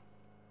unreal.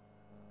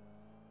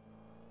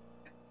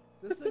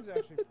 This thing's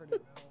actually pretty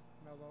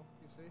mellow,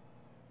 you see?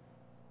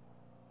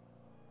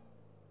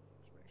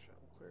 Just make sure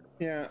I'm clear to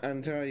Yeah,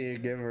 until you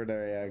give her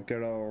the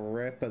good old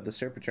rip of the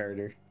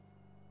supercharger.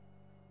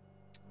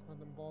 One of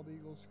them bald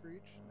eagle screech?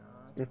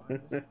 Nah, it's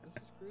fine. This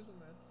is cruising,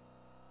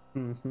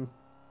 man. Mm-hmm.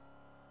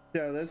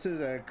 So this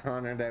is a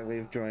Connor that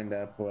we've joined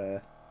up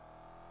with.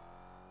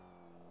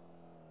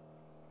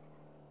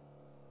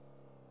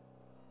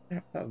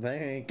 I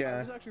think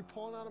I was actually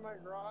pulling out of my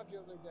garage the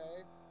other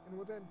day, and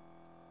within,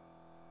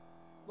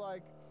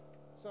 like,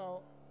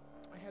 so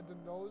I had the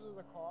nose of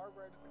the car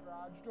right at the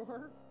garage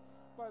door.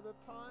 By the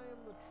time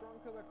the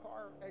trunk of the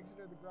car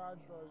exited the garage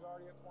door, it was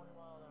already at 20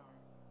 miles an hour.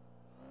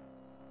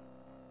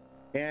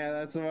 Yeah,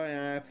 that's the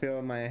way I feel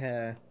in my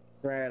head.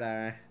 Right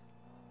eye.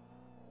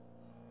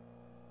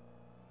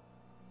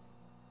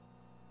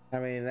 I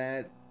mean,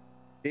 that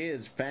she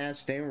is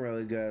fast and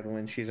really good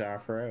when she's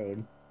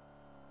off-road.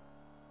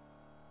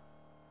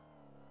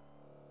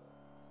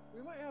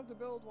 We might have to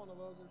build one of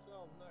those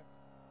ourselves next.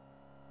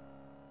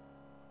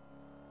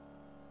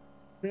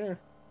 Yeah.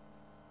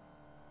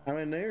 I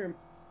mean,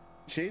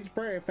 she's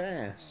pretty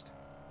fast.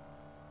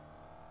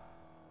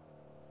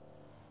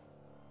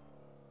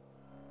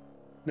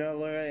 No,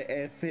 look,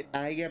 if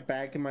I get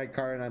back in my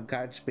car and I'm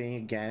caught speeding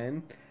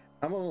again,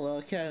 I'm gonna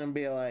look at it and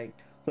be like,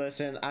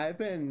 listen, I've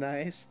been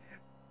nice,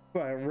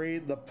 but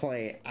read the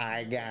plate.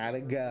 I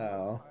gotta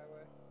go.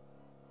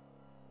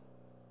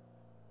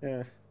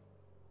 Yeah.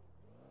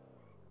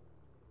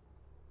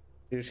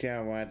 You just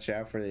gotta watch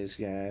out for these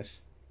guys.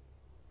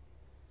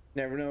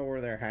 Never know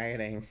where they're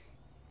hiding.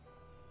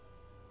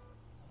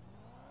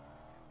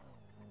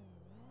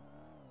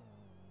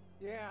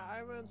 Yeah, I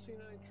haven't seen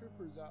any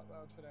troopers out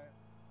today.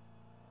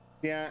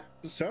 Yeah,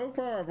 so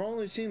far I've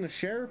only seen the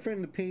sheriff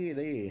and the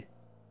PD.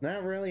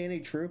 Not really any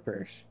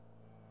troopers.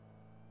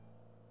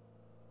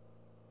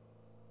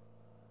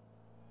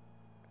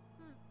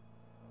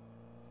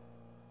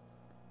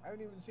 I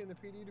haven't even seen the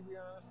PD, to be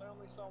honest. I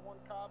only saw one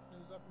cop, and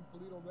he was up in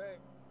Paleto Bay.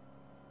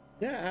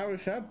 Yeah, I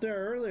was up there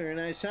earlier and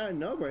I saw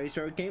nobody,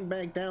 so I came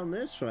back down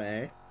this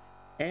way.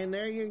 And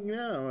there you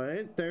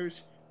go,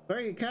 there's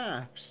 3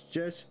 cops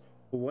just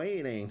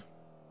waiting.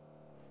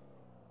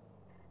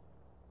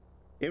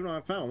 Even though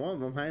I found one of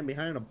them hiding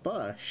behind a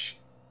bush.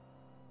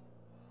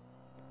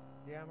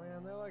 Yeah,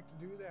 man, they like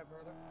to do that,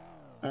 brother.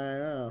 I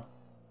know.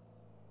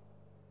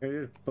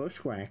 They're just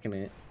bushwhacking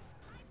it.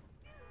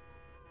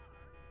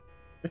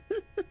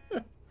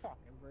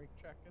 Fucking brake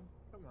checking.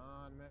 Come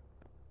on, man.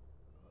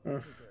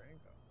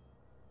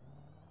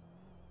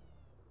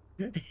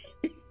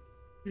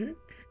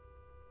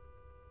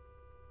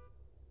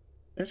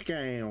 This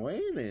guy ain't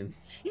waiting.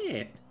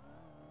 Shit.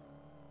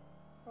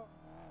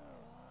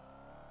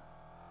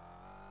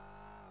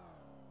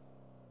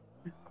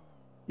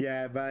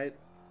 Yeah, but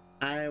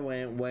I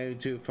went way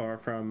too far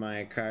from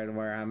my card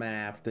where I'm gonna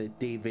have to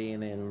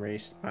deviate and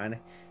respawn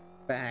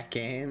back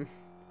in.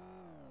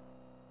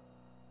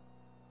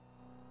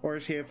 Or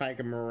see if I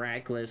can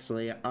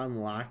miraculously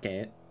unlock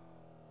it.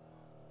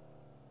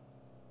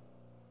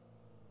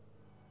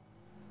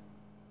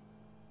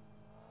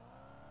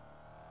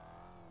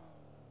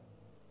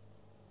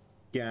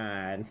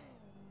 God.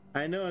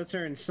 I know a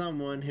certain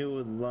someone who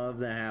would love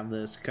to have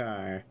this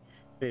car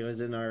if it was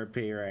in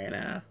RP right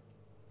now.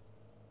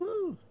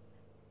 Woo!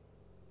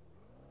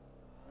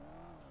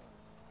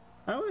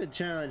 I would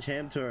challenge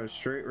him to a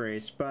street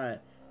race,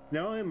 but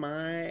knowing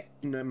my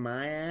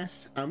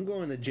ass, I'm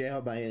going to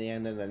jail by the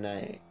end of the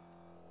night.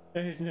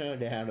 There's no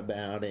doubt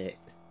about it.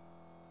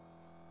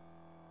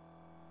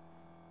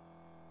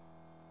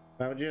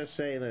 I would just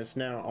say this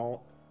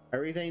now,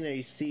 everything that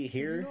you see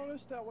here. Did you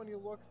notice that when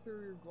you look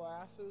through your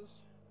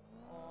glasses,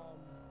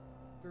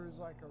 there's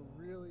like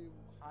a really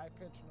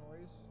high-pitched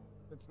noise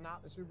that's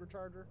not the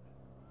supercharger?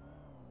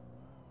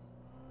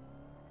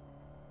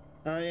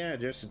 Oh yeah,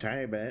 just a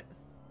tiny bit.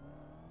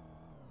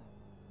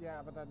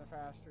 Yeah, but then the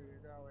faster you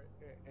go,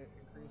 it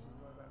increases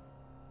with it.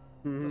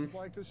 Mm-hmm. Just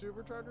like the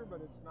supercharger,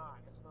 but it's not.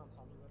 It's not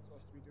something that's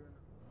supposed to be doing it.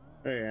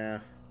 Oh yeah.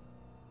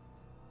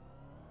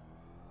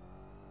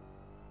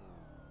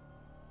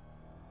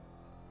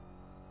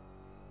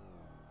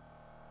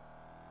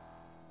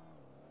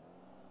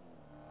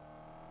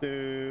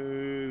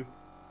 Dude,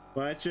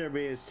 watch there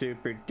be a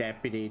super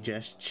deputy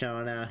just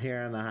chilling out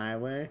here on the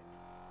highway.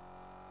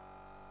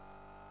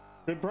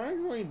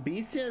 Surprisingly,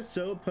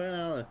 BCSO put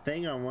out a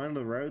thing on one of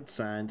the road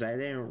signs. I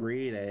didn't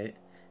read it.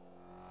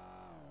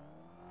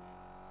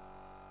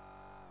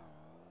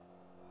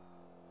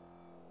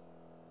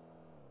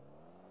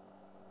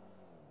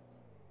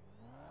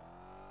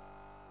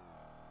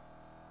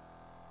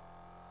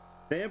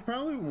 They're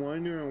probably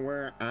wondering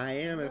where I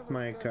am if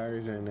my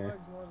car's in there.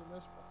 More than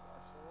this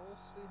before, so we'll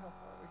see how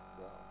far we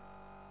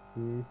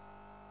can go.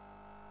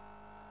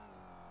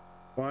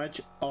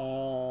 Watch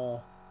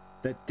all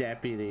the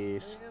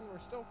deputies. And we're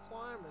still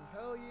climbing.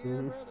 Hell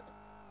yeah, brother.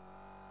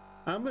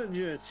 I'm gonna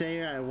just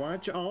say I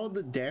watch all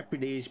the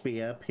deputies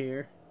be up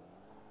here.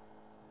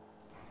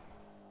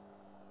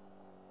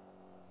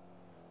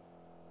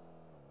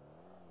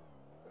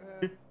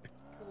 Good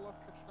luck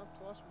catching up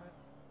to us,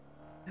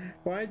 man.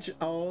 Watch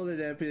all the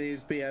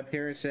deputies be up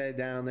here instead of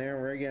down there.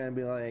 We're gonna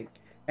be like,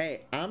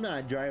 hey, I'm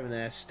not driving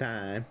this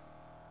time.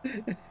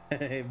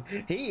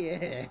 He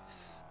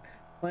is.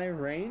 My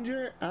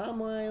ranger, I'm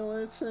like,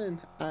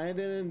 listen, I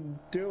didn't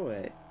do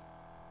it.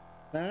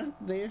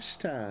 Not this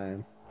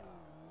time.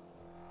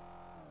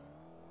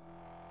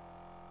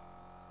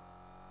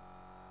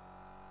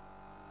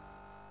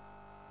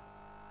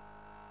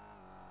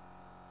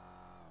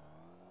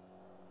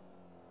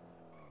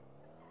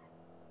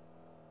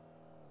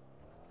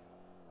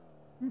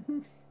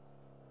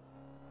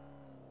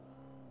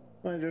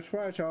 I just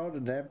watch all the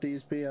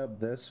deputies be up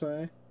this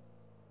way.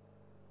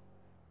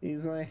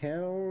 He's like,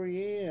 hell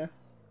yeah.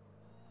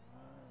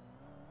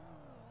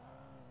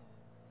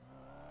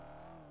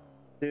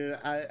 Dude,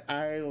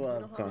 I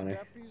love How many Connor.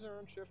 deputies are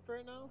on shift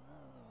right now?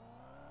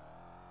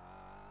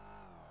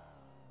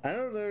 I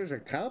know there's a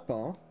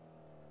couple.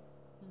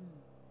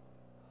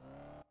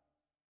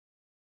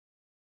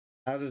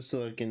 I'll just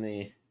look in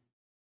the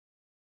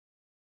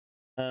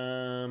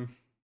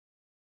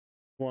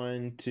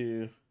 1,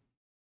 2.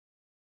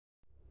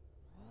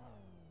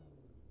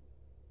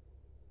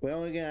 We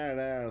only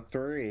got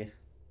 3.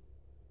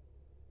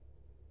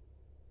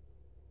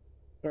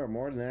 There were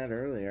more than that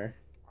earlier.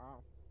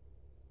 Wow.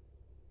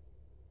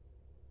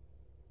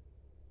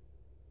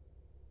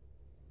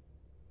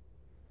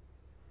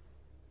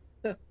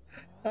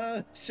 Oh,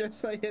 it's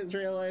just like his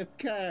real life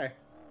car.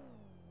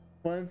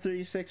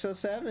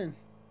 13607.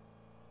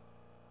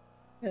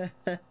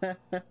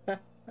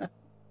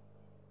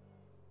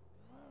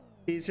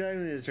 He's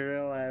driving his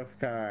real life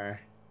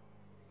car.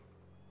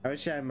 I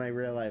wish I had my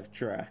real life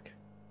truck.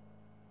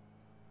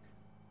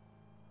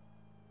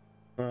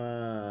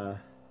 Woo-hoo.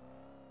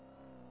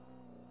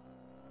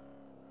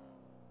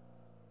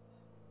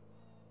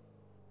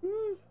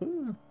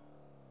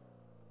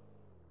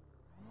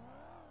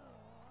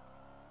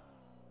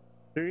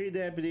 3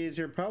 deputies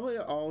are probably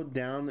all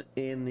down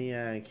in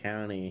the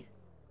county.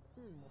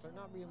 Well, they're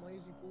not being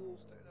lazy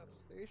fools staying at the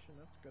station.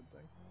 That's a good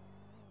thing.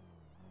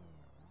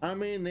 I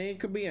mean, they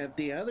could be at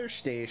the other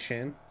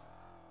station.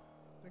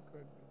 They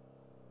could be.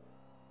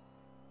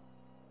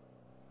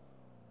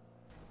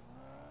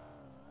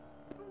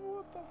 Oh,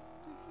 what the?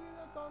 Did you see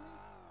that, dummy?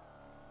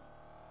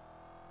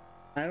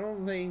 I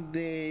don't think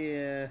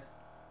the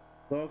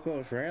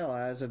locals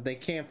realize that they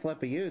can't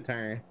flip a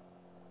U-turn.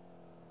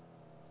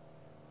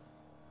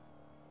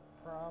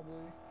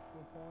 Probably.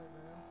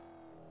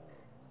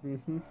 Good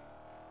point, man.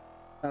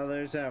 Oh,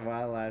 there's that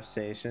wildlife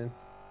station.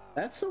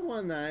 That's the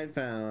one that I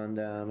found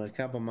a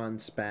couple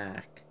months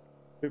back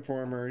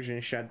before immersion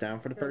shut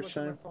down for the first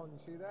Look at time. my phone. You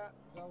see that?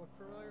 Does that look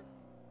familiar?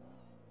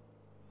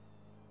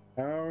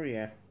 Oh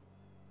yeah.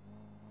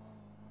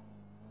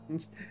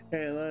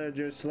 Hey, look, it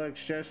just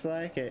looks just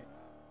like it.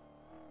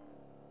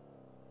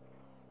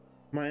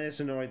 Minus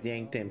the North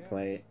Yankton yeah.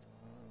 plate.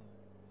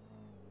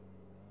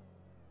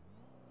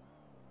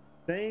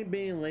 They ain't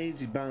being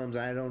lazy bums,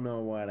 I don't know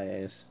what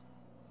is.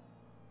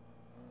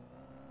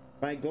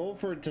 My goal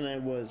for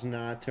tonight was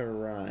not to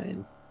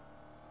run.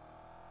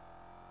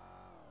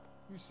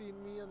 You seen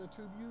me on the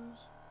tube use?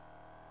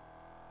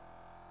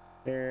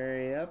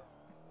 Yep.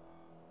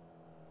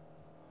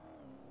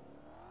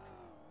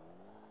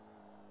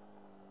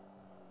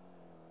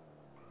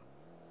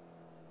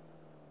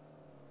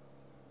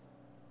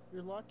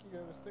 You're lucky.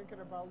 I was thinking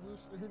about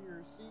loosening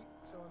your seat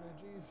so when the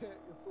G's hit,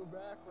 you flew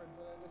backward,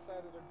 but I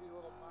decided it'd be a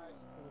little nice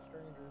to the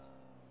strangers.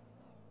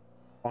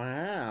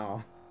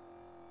 Wow.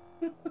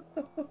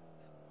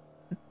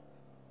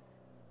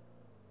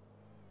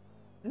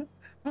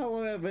 I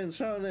would have been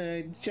so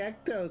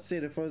ejecto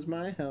seat if it was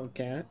my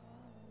Hellcat.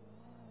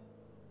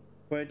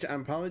 Which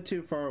I'm probably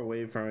too far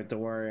away from it to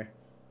worry.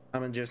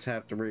 I'm gonna just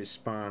have to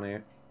respawn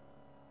it.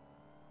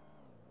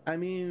 I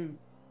mean,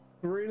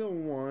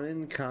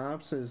 3-to-1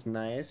 cops is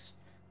nice,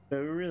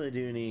 but we really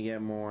do need to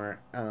get more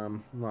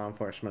law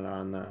enforcement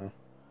on though.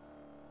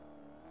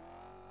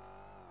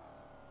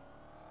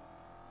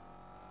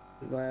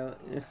 Well,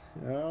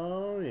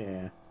 oh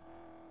yeah.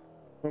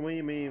 What do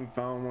you mean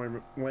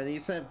phone? When he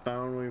said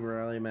phone, we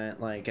really meant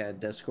like a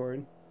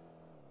Discord?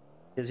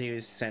 Because he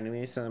was sending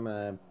me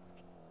some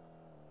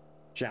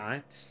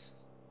shots.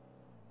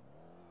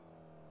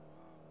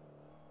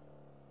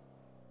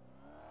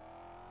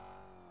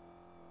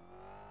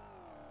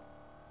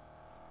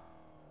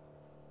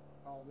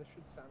 Oh, this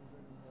should sound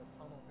good in the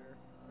tunnel here.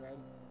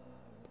 Ready?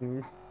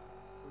 Hmm. 3.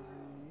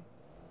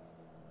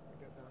 I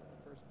get down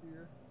to first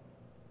gear.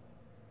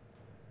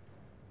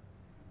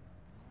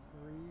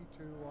 3,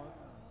 2, 1.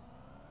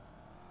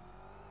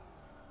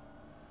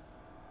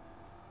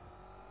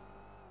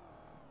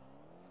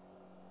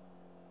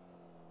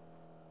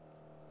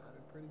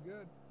 Sounded pretty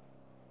good.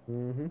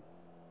 Mm-hmm.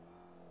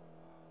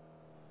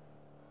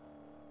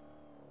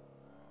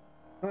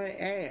 Like,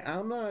 hey,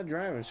 I'm not a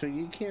driver, so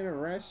you can't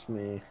arrest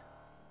me.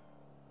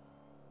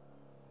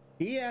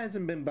 He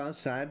hasn't been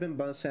busted. I've been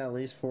busted at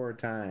least 4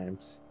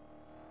 times.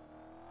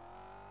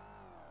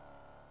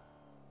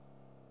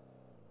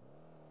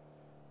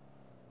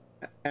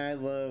 I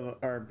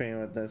love RPing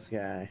with this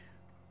guy.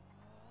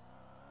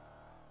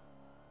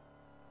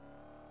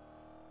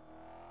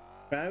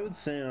 But I would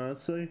say,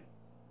 honestly,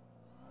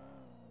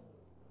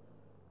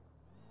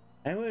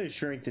 I would have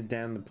shrinked it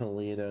down to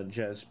Polito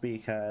just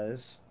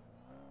because.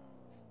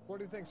 What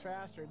do you think's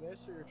faster,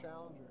 this or your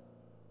Challenger?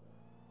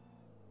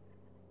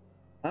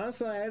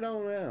 Honestly, I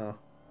don't know.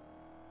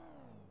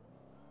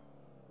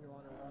 You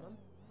want to run them?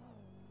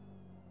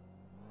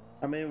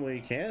 I mean,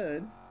 we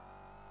could.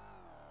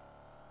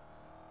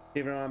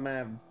 Even though I'm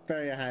at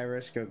very high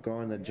risk of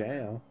going to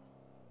jail.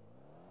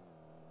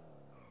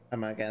 I'm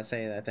not gonna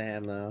say that to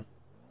him though.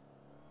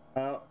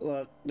 Oh,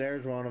 look,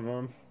 there's one of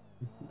them.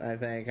 I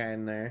think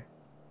in there.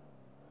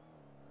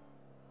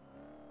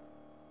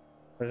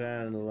 Or is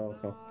that in the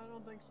local? No, I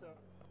don't think so.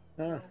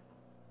 Huh.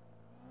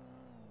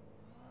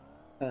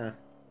 Huh.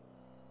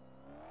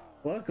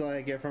 Look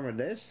like it from a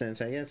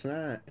distance, I guess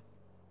not.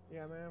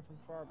 Yeah, man, from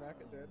far back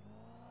it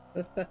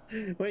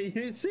did. When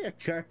you see a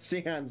car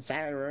sitting on the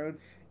side of the road,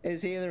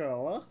 it's either a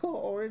local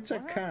or it's a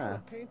What happened to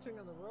cop. the painting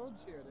on the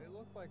roads here? They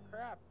look like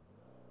crap.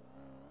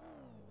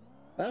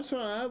 That's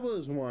what I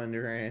was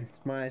wondering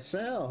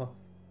myself.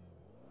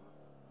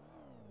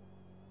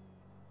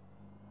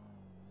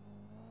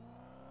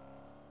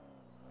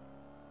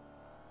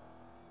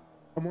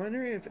 I'm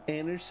wondering if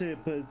Anderson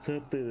put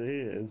something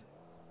in.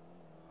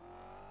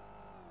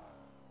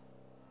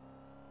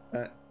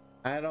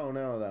 I don't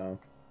know though.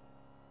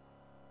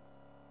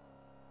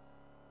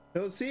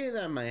 You'll see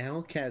that my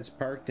Hellcat's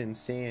parked in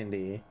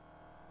Sandy.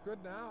 Good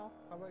now.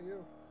 How about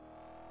you?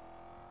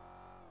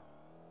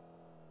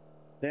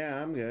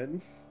 Yeah, I'm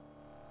good.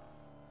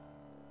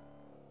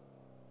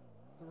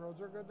 The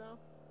roads are good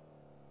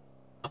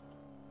now?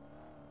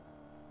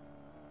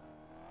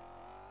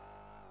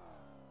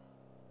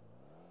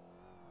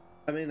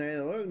 I mean, they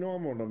look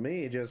normal to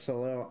me, just a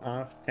little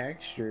off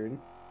textured.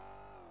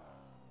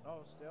 Oh,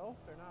 still?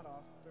 They're not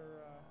off. They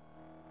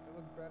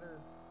look better.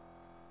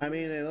 I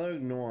mean, they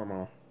look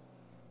normal.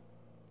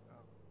 Oh,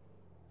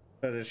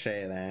 But to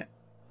say that.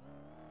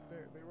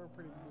 they were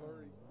pretty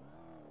blurry.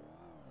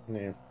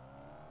 Yeah.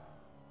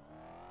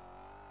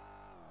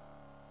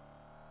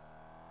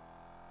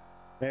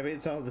 Maybe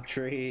it's all the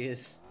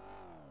trees.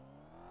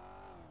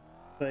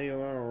 So you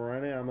want to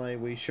run it? I'm like,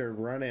 we should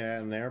run it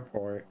at an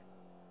airport.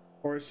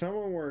 Or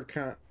someone were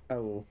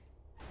oh.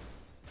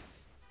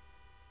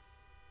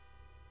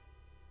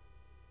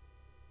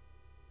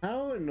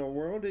 How in the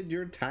world did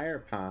your tire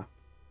pop?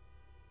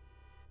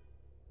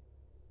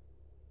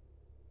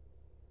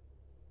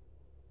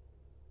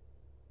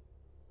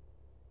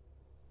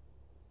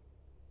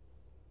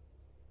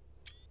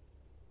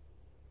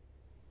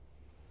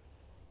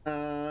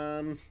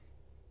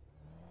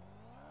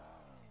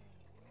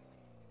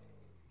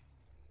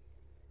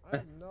 I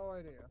have no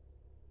idea.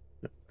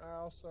 I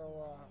also,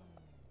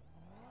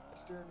 my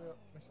steering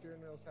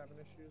wheel's having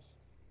issues.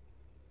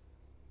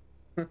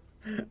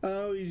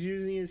 Oh, he's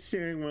using his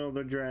steering wheel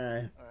to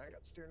drive. Alright, I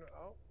got steering.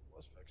 Oh,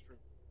 was fixed for.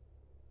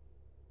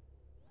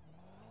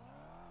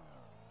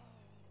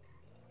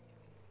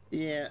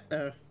 Yeah,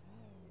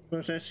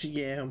 let's just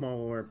get him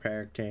over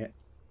parked at.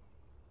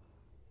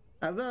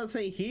 I'm about to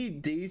say he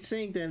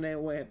desynced and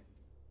then went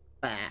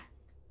back.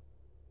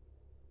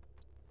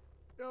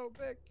 Yo,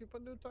 Vic, you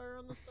put a new tire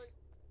on this thing?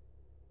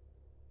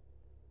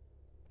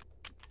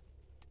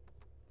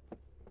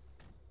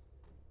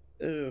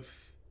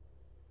 Oof.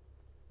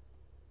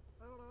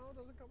 I don't know.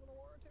 Doesn't come with a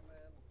warranty,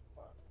 man.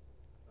 Fuck.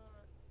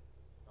 Alright.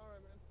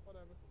 Alright, man.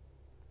 Whatever.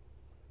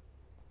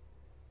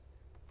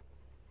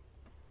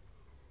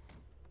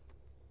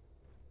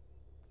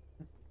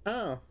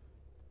 Oh.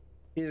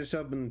 He just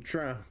opened the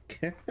trunk.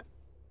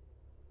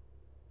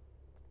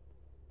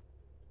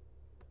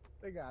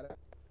 They got it.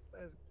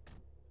 There's...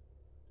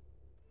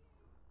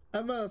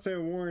 I'm about to say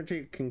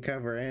warranty can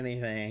cover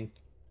anything.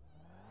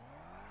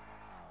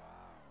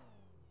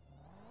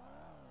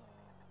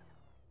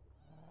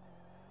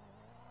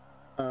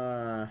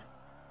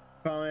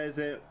 Problem is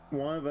that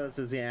one of us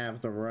is gonna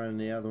have to run,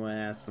 the other one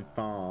has to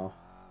fall.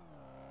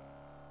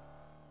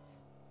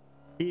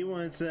 He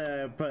wants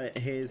to put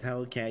his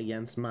Hellcat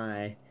against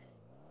my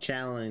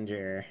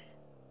Challenger.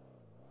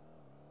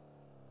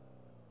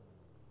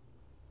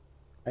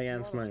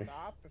 Against do you want my... to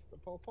stop if the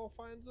popo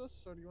finds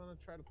us, or do you want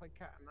to try to play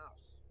cat and mouse?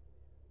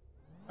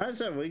 I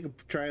said we could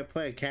try to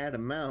play cat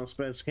and mouse,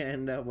 but it's gonna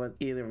end up with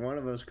either one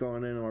of us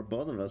going in or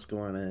both of us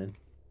going in.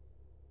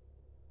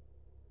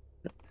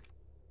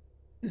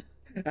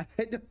 I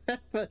don't have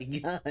a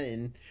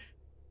gun,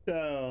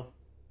 so...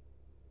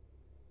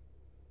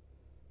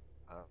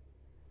 I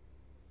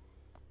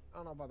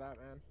don't know about that,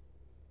 man.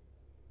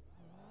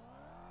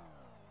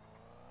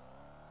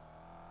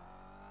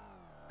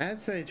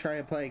 I'd say try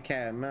to play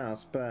cat and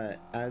mouse, but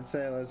I'd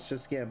say let's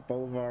just get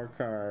both of our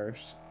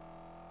cars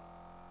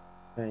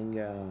and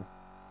go.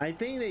 I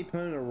think they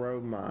put in a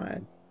road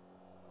mod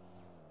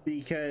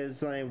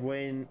because like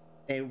when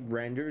it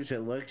renders, it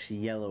looks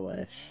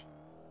yellowish.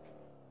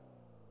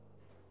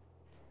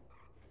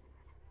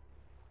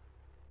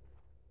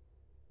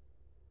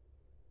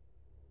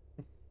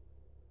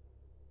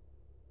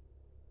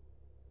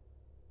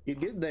 You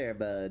good there,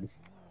 bud?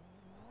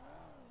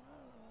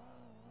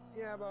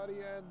 Yeah, buddy,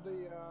 had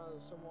the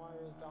some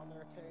wires down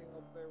there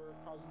tangled. They were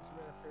causing some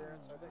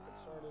interference. I think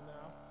it's sorted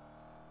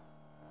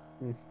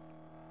now.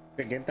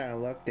 To get that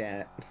looked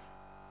at.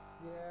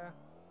 Yeah.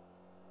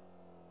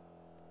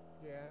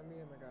 Yeah,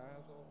 me and the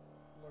guys will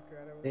look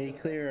at it. Stay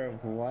clear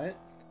of what?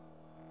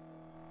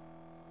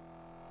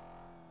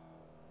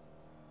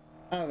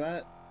 Oh,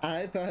 that...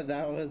 I thought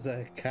that was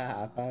a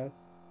cop. I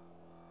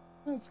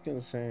was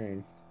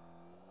concerned.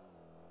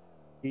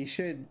 He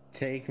should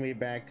take me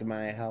back to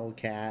my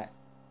Hellcat.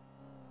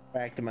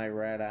 Back to my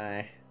red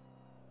eye.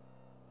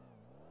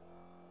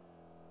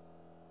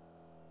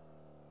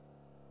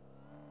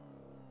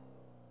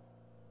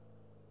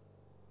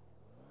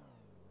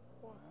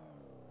 What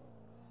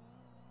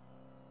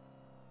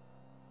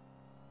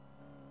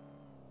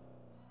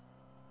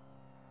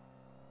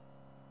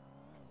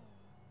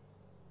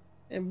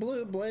the? And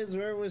Blue Blaze,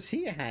 where was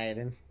he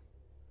hiding?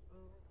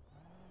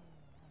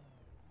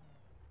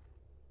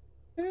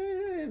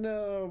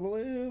 No,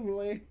 Blue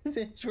Blaze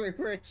is where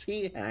was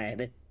he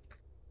hiding?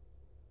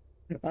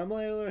 I'm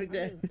like, look, I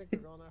didn't even think we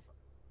were going that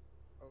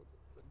far.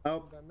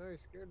 Oh. That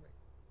noise scared me.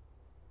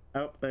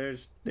 Oh,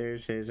 there's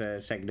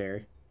his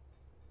secondary.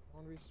 I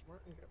want to be smart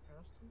and get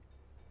past him.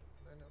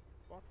 And then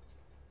fucked.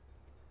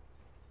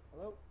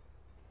 Hello?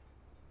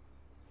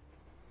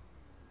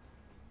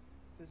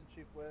 Assistant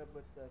Chief Webb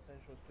with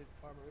Central Police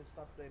Department. We'll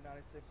stop today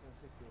 96 and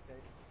 60,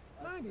 okay?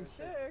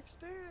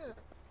 96? Damn!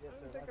 Yes, I sir.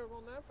 didn't think I was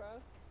going that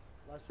fast.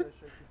 Last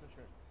registration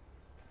insurance.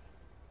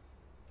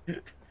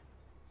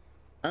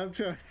 I'm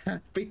so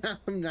happy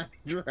I'm not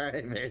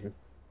driving.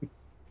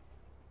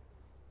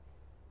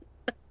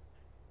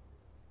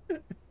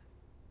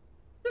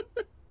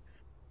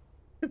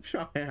 I'm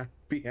so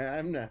happy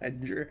I'm not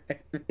driving.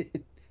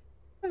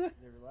 Your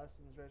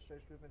license,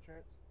 registration, proof of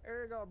insurance.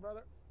 There you go,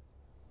 brother.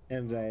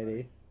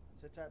 Anxiety.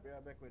 Sit tight, be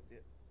right back with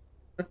you.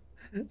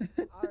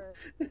 Alright.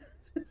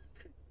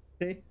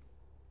 Hey,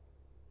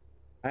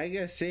 I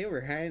guess they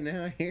were hiding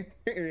out here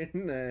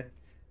in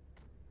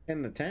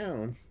the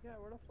town. Yeah,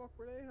 where the fuck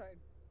were they hiding?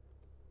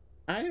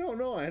 I don't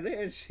know. I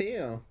didn't see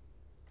them.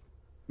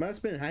 Must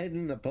have been hiding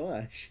in the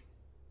bush.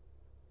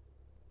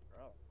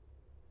 Bro.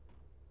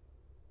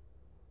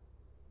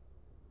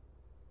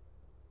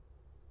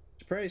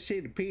 Surprised to see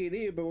the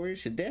PD, but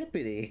where's the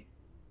deputy?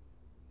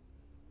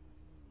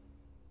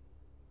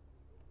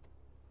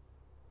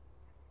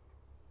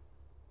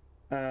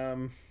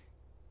 I'm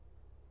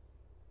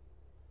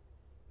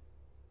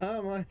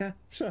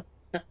so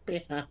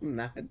happy I'm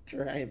not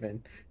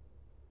driving.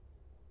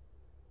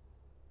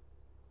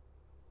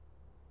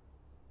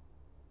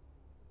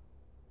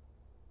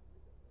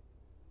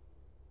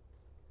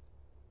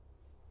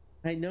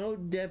 I know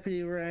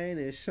Deputy Ryan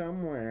is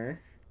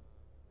somewhere.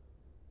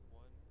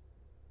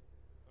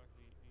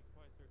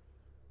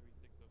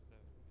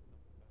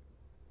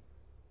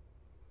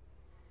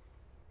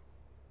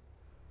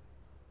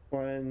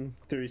 10,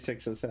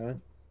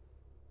 3607.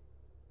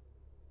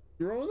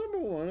 Rule number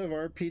 1 of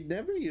RP: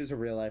 never use a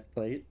real life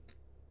plate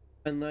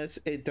unless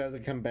it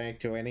doesn't come back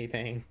to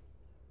anything.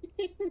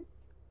 Yeah, nothing's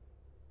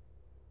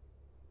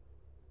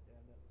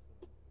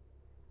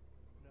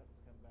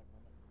coming back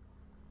on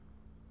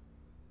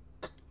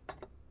it.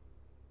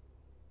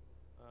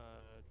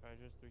 Try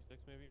just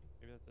 36 maybe?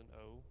 Maybe that's an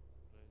O,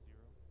 not a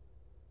 0.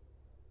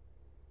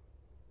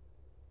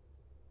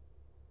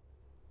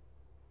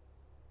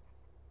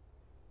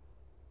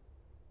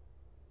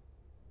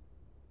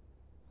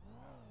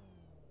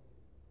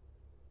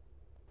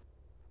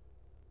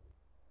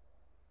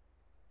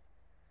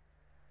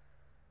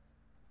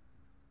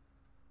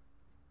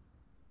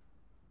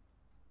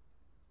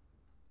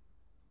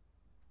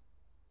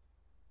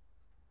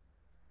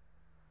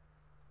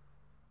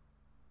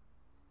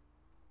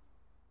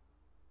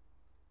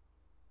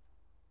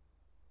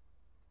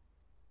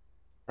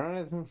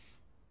 Alright.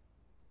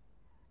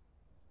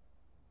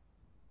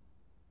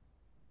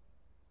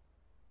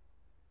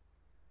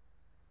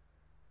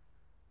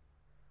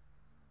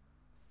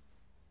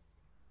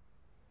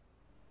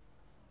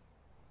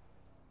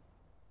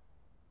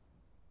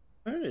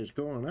 What is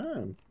going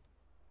on?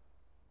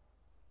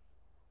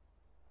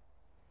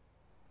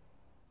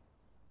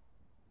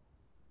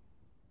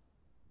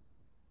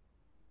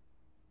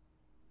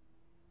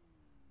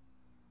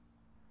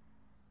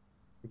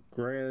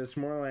 Gray, it's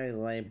more like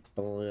light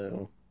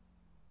blue.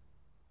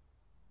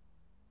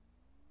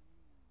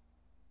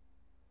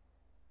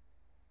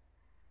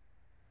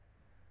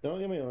 Don't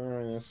get me wrong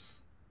on this.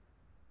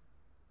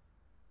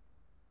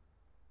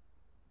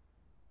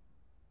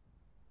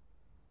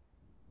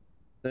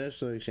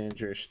 This looks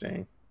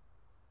interesting.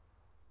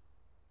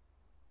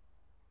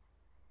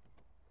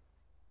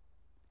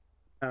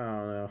 I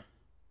don't know.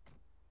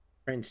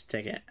 Prince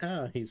ticket.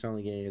 Oh, he's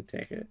only getting a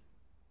ticket.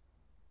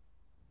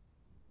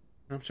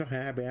 I'm so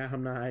happy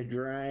I'm not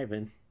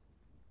driving.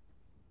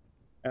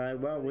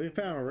 Well, we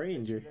found a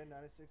ranger.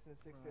 96 and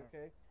 60,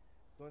 okay?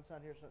 Don't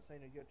sign here, it's not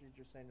saying you're guilty,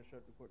 just saying the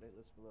short report date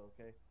listed below,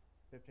 okay?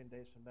 15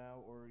 days from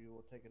now, or you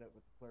will take it up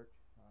with the clerk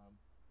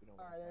if you don't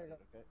want to sign it,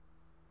 okay?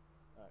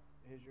 Alright,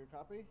 here's your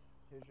copy.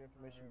 Here's your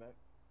information back.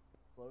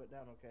 Slow it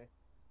down, okay?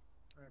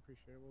 I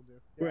appreciate it. We'll do.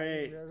 Yeah,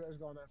 Wait. I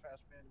was going that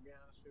fast, man. To be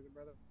honest with you,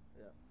 brother.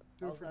 Yeah.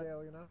 Do it for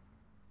Dale, you know.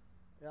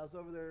 Yeah, I was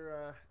over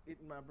there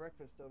eating my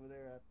breakfast over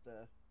there at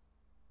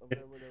over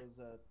there where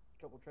those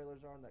couple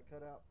trailers are on that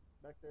cutout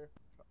back there.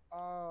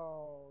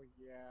 Oh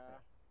yeah.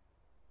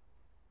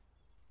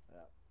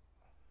 Yeah.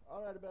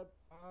 All right, bud.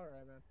 All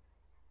right, man.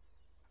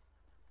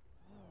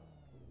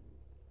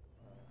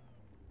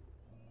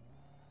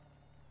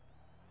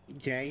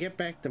 Can I get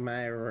back to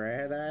my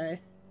red eye?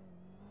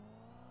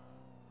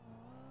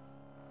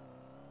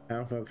 I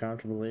don't feel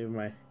comfortable leaving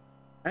my...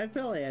 I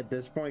feel like at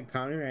this point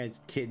Connor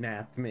has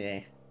kidnapped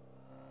me.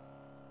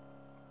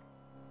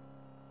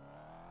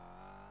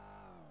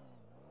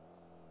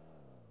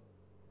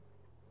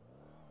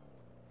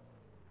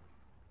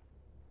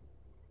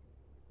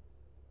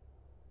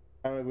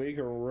 I mean, we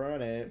could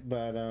run it,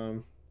 but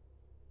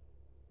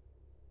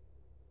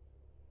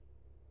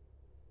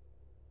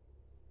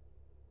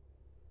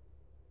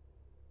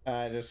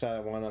I just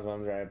saw one of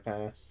them drive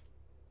past.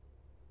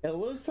 It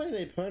looks like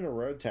they put in a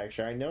road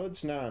texture. I know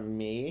it's not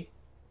me,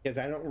 because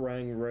I don't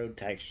run road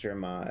texture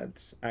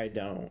mods. I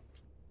don't.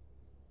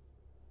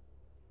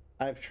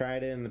 I've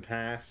tried it in the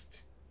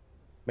past.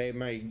 Made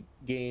my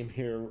game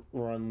here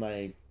run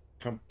like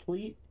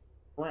complete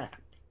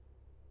crap.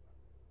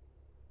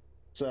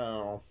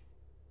 So...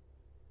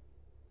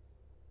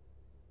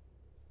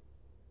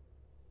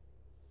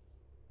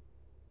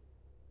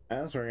 I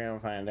guess we're gonna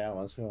find out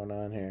what's going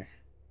on here.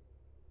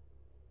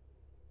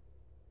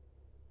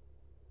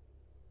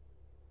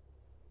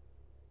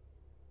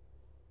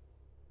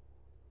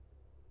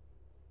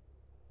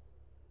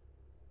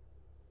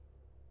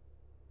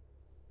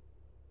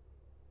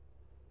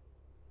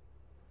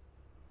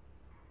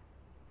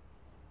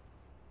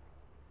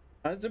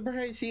 I'm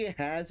surprised he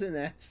hasn't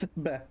asked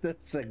about the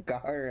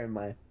cigar in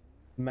my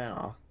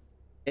mouth.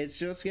 It's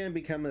just gonna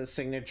become a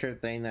signature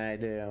thing that I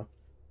do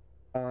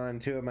on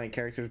two of my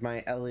characters,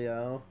 my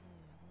Leo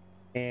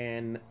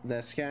and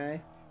this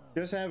guy.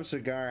 Just have a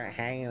cigar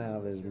hanging out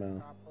of his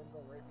mouth. Cop will go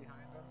right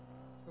behind him.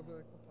 He'll be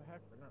like, "What the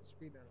heck? We're not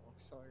speeding. I'll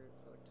accelerate it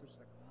for like 2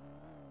 seconds."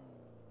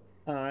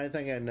 Oh, I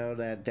think I know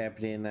that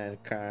deputy in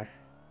that car.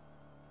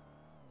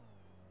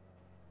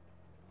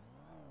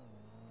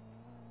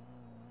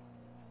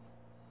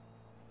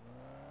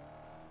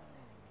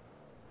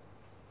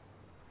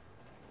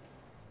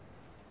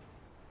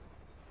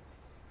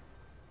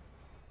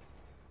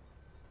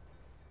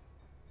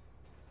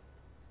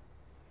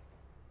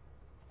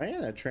 Oh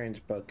yeah, that train's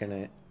booking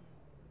it.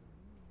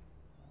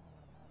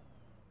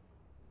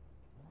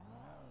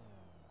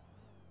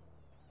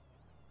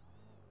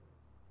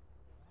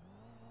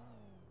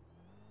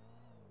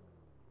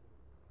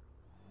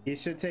 You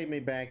should take me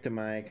back to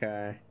my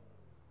car.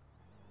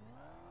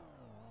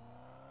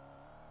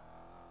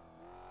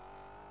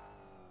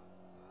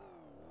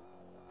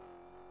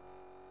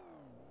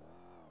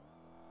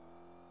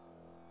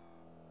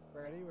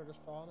 Ready?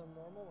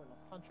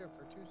 launch it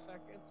for 2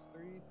 seconds.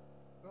 3.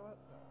 What?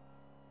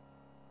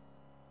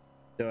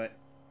 No. Do it.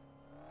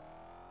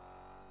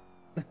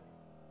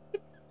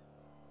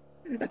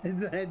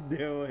 I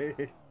do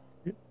it.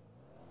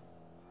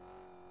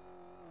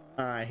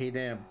 Alright, he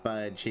didn't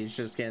budge. He's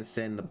just gonna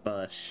sit in the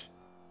bush.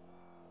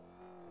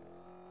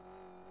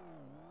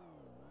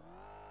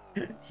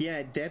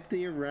 Yeah,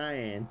 Deputy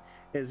Ryan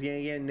is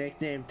gonna get a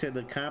nickname to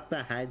the cop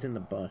that hides in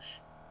the bush.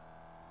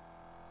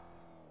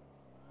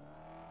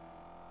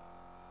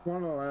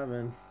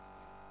 111.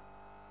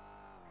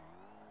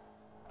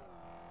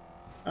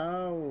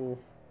 Oh.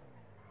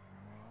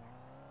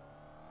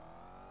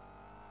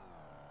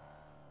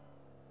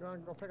 You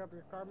want to go pick up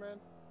your car, man?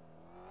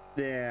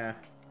 Yeah.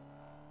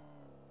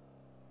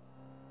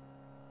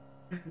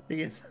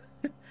 Because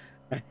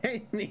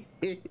I need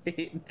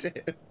to.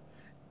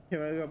 You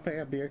wanna go pick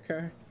up your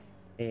car?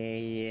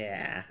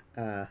 Yeah.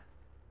 You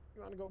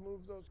want to go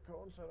move those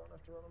cones so I don't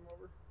have to run them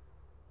over?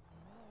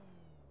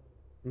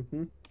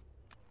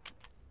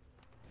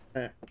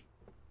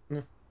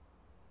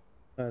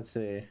 Let's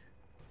see.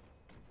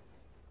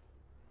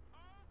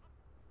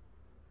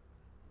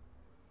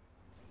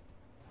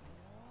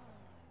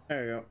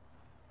 There we go.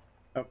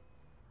 Oh.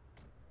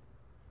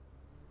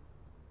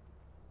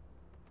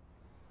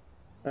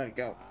 There we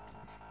go.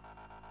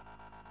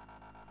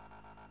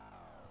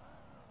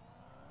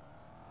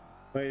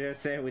 We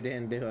just said we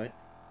didn't do it.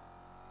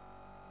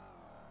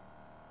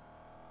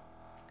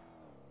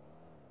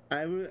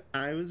 I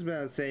was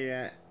about to say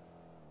that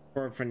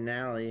for a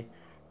finale,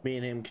 me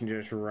and him can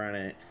just run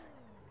it.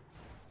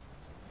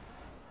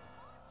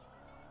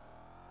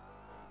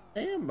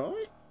 Damn,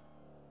 boy.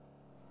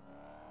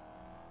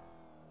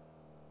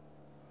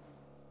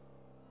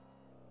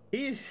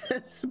 He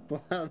just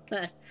plowed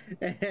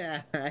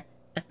that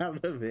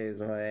out of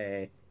his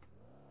way.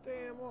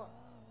 Damn what?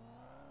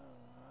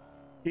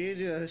 You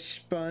just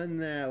spun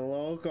that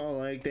local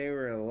like they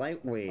were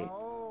lightweight.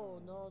 Oh,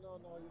 no. You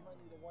might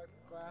need to wipe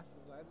the glasses.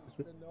 I didn't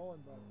spin no one,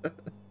 but...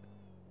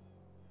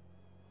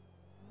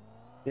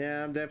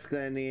 Yeah, I'm definitely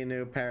gonna need a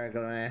new pair of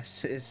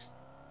glasses.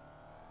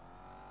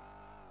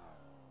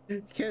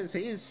 Because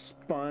he's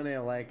spun it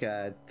like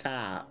a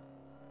top.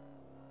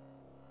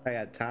 Like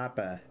a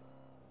topper.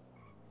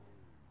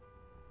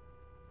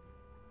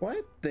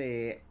 What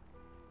the?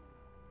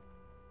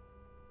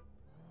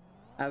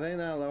 I think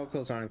that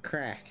local's on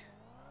crack.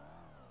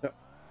 So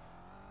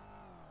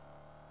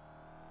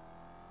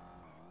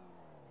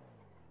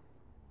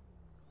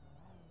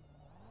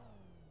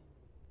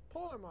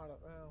Pull him out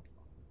of now.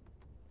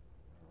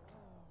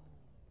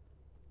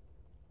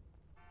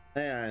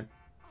 hang on.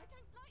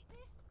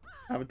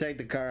 I'm gonna take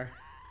the car.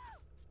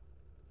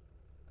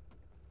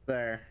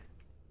 There.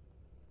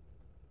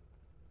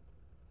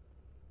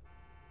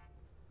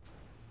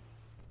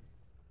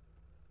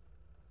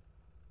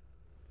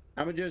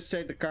 I'm gonna just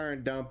take the car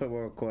and dump it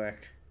real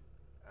quick.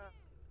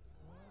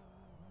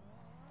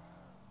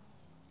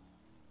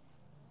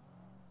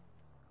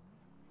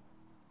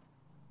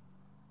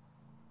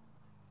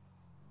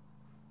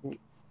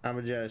 I'm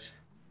gonna just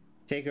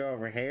take it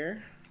over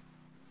here.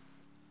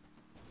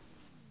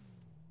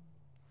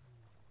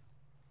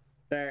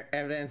 There,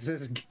 evidence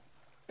is.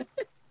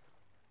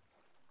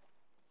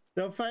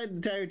 They'll find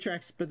the tire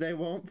tracks, but they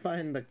won't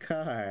find the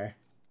car.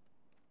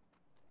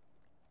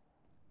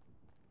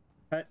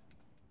 What?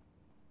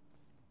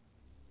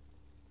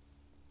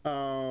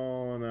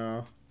 Oh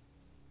no.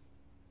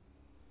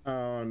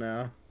 Oh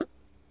no.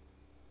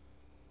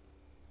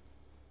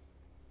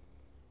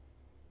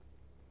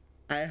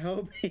 I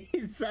hope he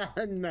saw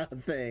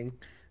nothing.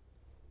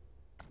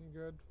 You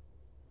good?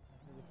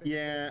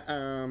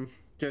 Yeah,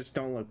 just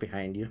don't look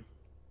behind you.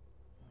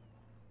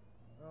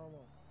 Oh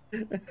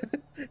no.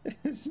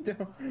 Just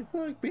don't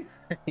look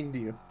behind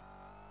you.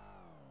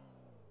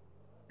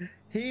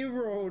 He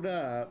rolled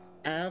up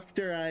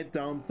after I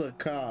dumped the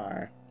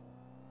car.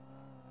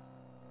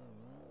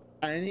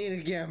 I need to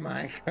get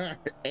my car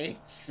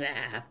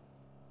ASAP.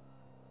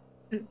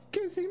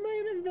 Because he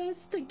might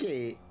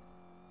investigate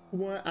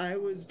what I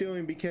was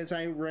doing because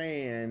I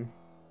ran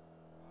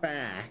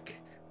back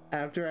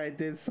after I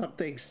did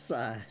something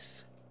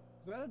sus.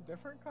 Is that a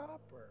different cop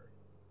or?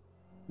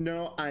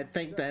 No, I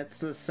think that's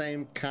the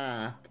same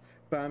cop,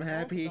 but I'm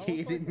happy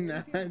he did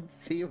not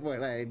see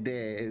what I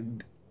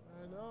did.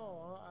 I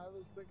know, I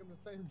was thinking the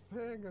same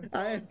thing.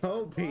 I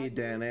hope he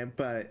didn't,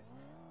 but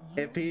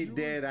if he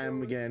did, I'm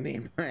gonna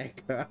need my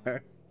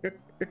car. You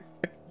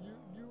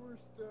were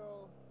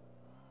still...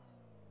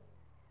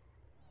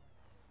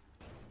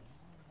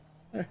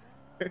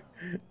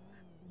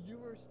 You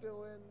were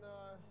still in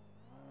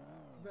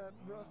that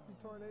rusty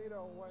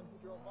tornado when he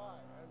drove by.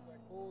 I was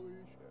like,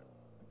 holy shit.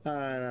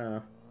 I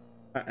know.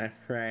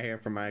 Right here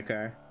for my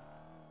car.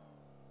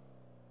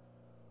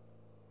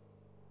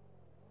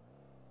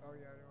 Oh yeah,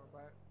 you want to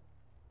buy it?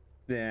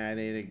 Yeah, I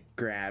need to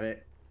grab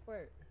it.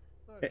 Wait.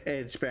 No,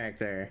 It's back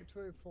there.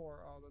 24.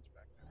 Oh, that's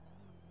back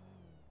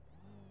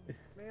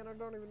there. Man, I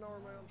don't even know where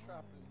my own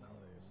shop is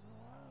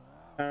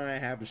nowadays.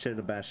 It happens to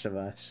the best of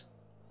us.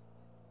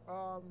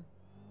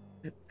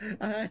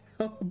 I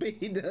hope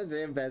he does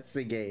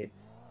investigate.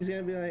 He's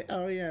gonna be like,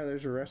 oh yeah,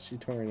 there's a rusty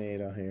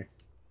tornado here.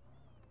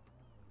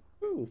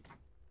 Ooh.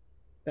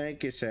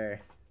 Thank you, sir.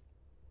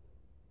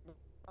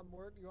 I'm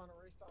bored. You want to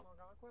race down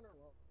Algonquin or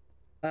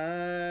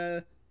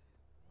what?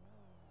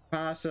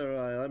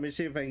 Possibly. Let me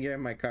see if I can get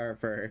in my car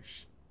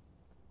first.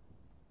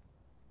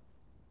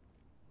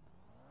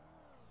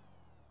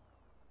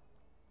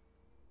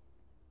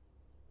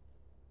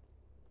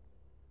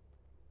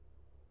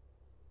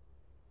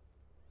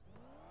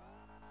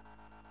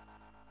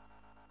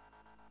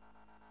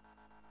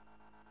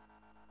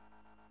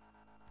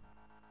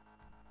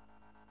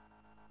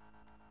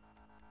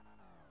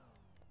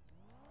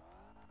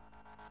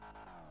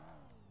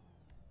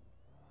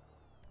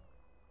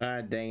 Ah,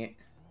 dang it.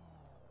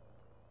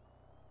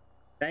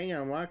 Dang it,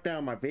 I'm locked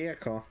down my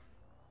vehicle.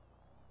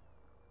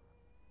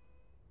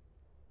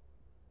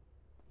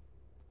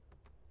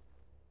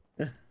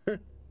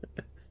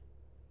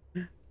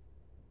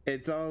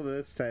 It's all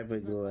this type of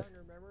Is that glue. not in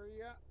your memory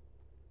yet?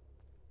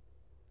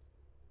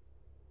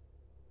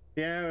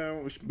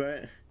 Yeah,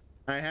 but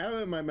I have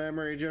it in my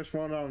memory, just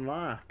won't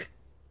unlock.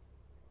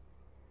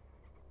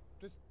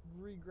 Just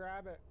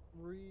re-grab it,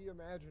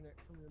 reimagine it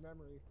from your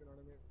memory, if you know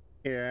what I mean.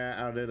 Yeah,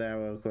 I'll do that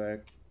real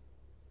quick.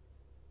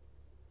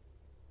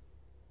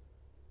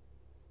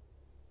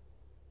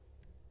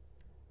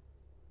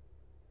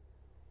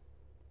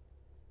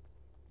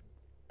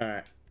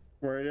 Alright.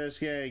 We're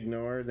just gonna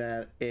ignore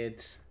that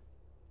it's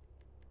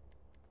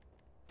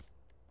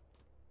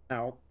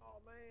out.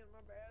 Oh man, my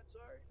bad,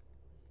 sorry.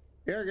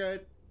 You're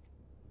good.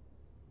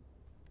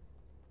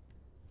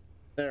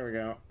 There we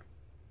go.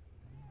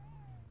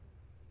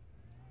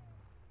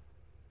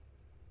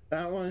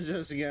 That one's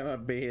just gonna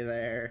be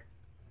there.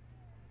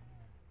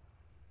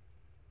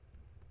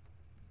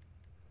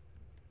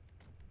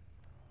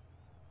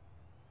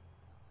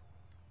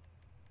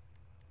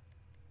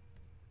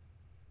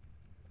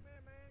 Come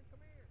here, man, come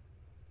here.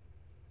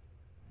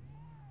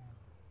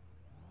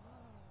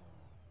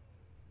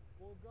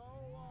 We'll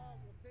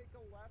take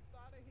a left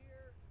out of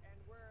here, and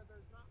where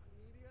there's not a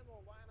median,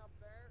 we'll line up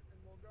there, and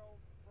we'll go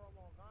from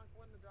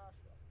Algonquin to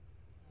Joshua.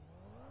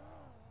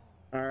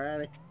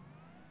 Alrighty.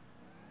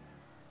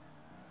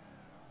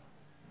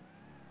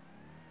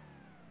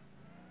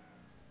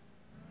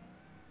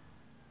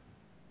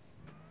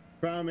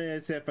 Problem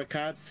is, if a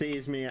cop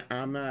sees me,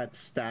 I'm not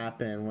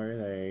stopping where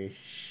they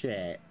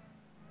shit.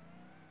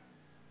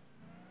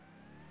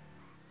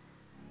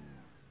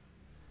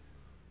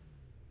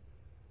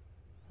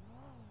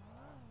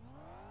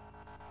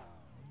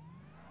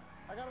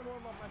 I gotta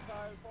warm up my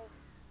tires, hold.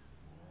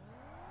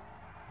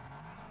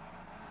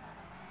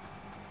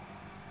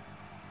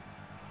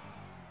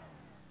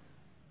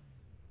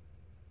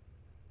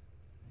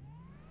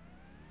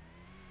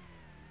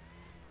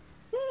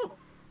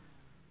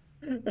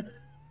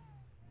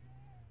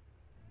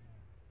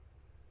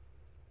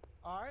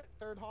 Alright,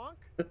 third honk.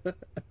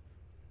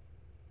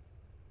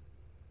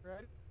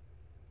 Ready?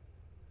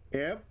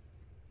 Yep.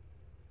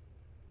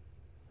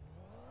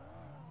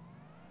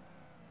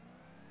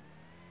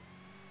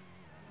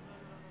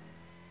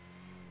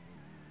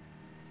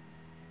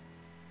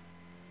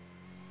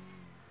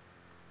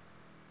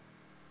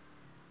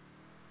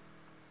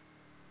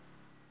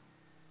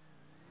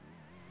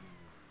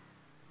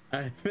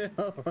 I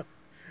feel.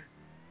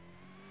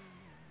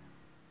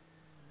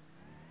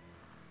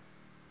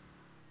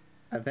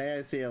 I think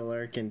I see a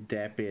lurking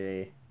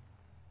deputy.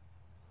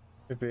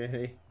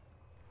 Deputy.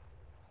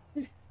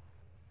 You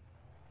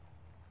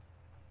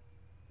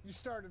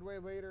started way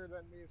later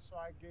than me, so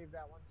I gave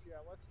that one to you.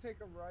 Let's take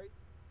a right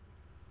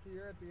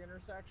here at the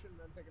intersection,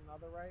 then take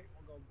another right.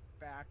 We'll go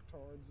back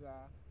towards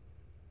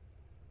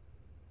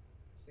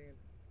seeing.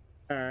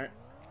 Alright.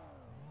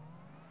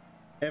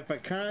 If a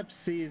cop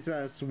sees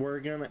us, we're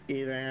gonna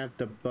either have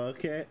to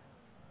book it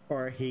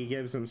or he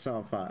gives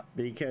himself up,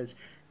 because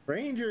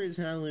Ranger is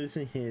not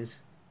losing his.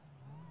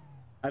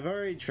 I've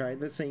already tried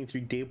this thing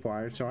through deep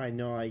water, so I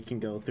know I can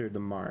go through the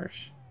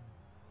marsh.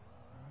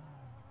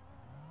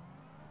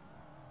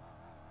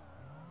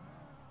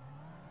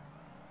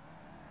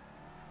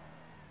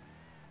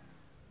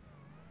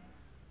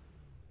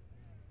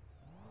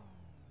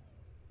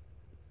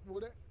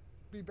 Would it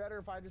be better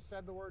if I just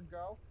said the word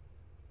go?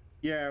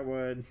 Yeah, it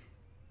would.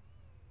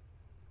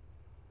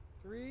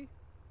 3,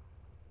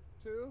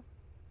 2,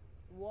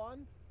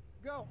 1,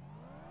 go.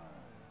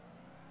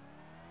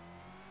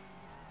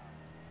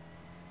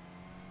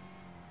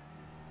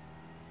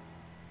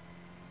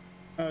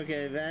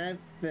 Okay, that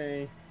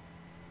thing.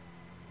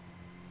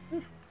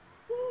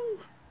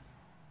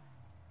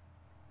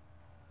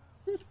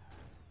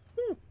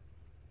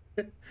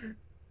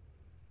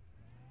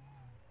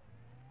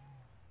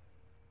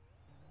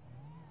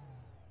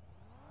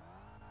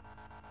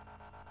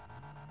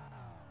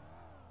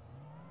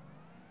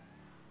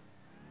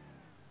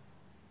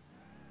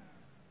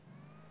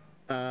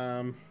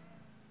 um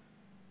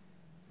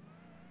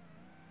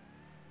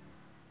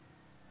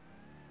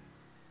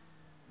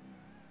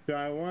do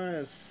I want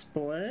to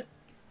split?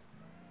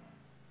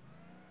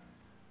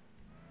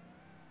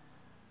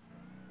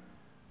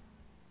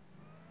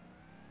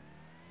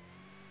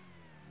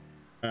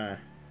 Uh,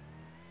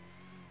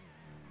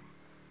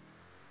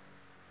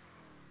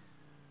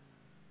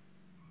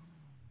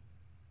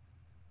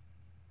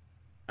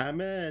 I'm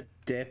gonna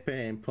dip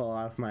and pull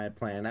off my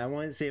plan. I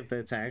want to see if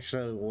this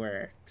actually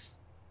works.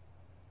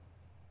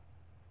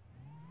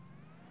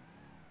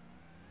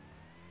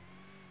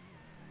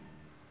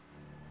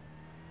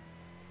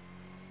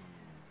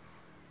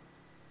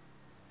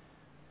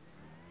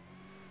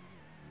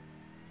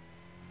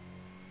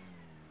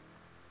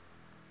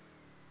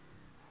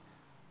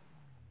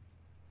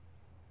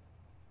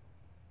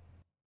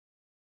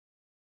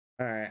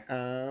 All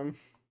right,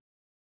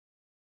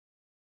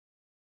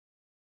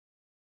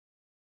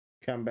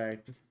 come back.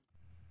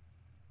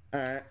 All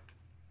right.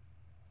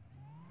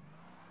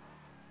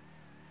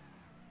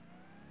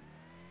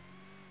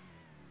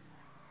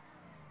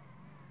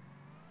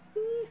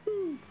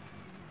 Woohoo.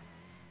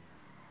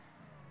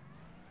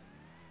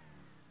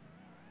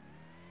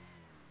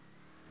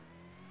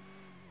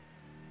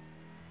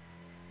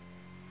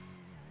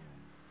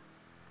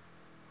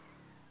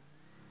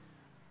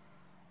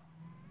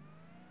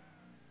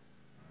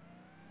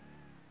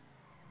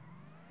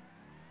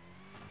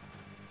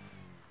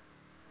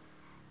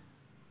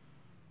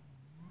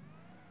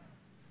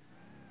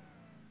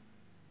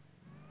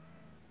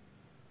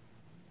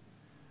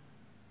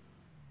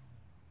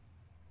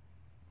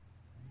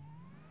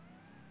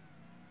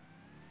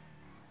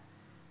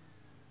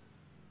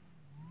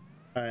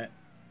 All right.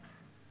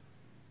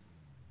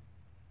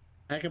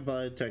 I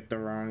completely took the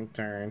wrong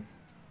turn.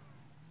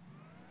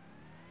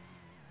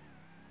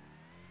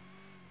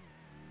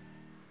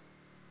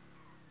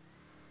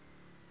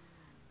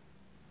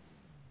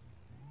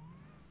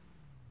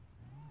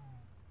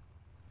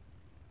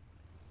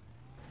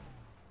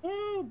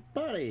 Oh,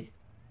 buddy.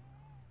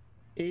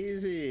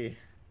 Easy.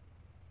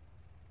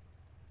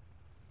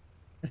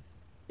 I'm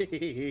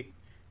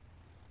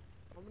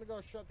gonna go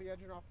shut the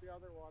engine off the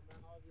other one, then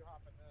I'll have you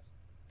hop in this.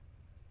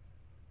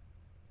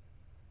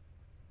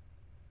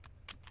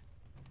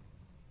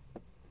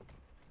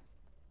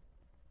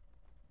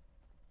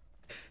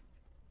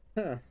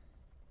 Huh.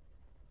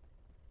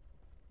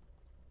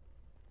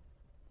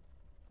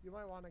 You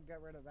might want to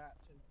get rid of that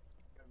since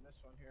you're in this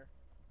one here.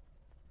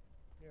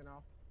 You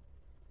know?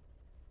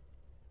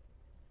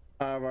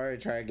 I've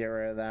already tried to get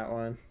rid of that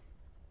one.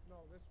 No,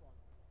 this one.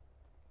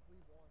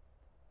 Leave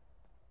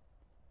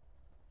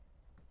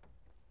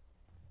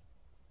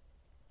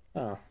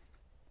one. Oh.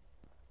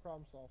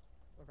 Problem solved.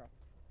 Okay.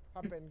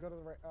 Hop in. Go to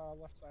the right,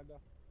 left side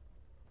though.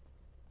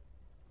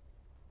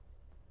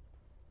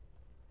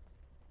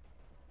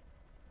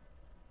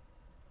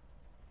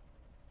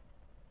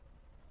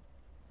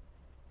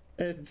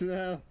 It's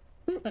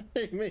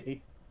like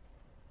me.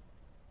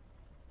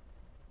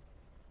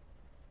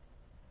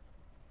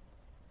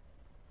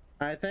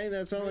 I think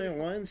that's only a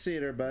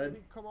one-seater, bud.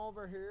 Maybe come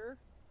over here.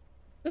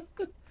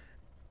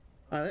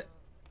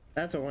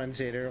 That's a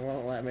one-seater.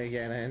 Won't let me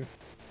get in.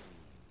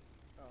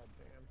 Oh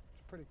damn!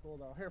 It's pretty cool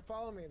though. Here,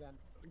 follow me then.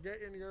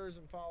 Get in yours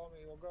and follow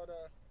me. We'll go to.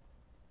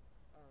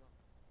 I don't know.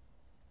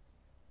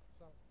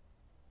 So.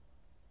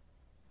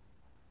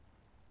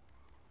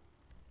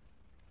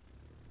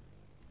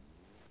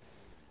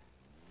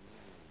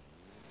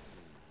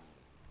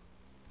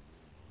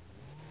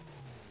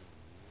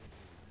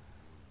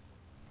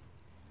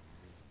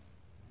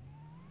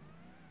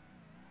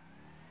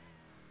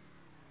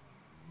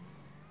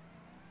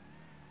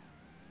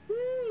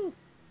 Woo!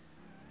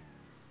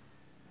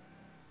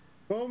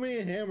 Both me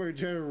and him were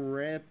just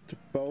ripped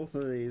both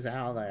of these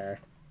out there.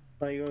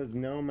 Like it was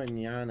no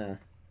manana.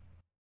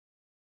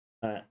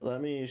 Alright, let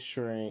me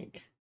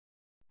shrink.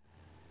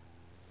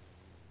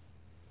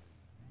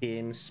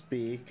 Game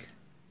speak.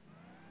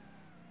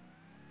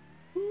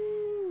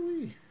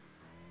 Woo-wee.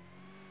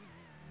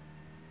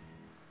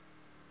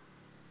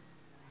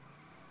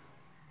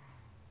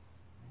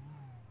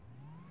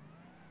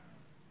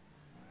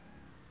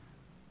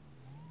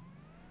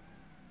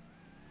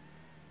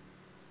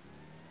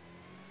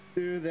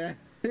 Dude, that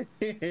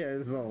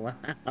is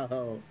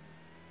loud.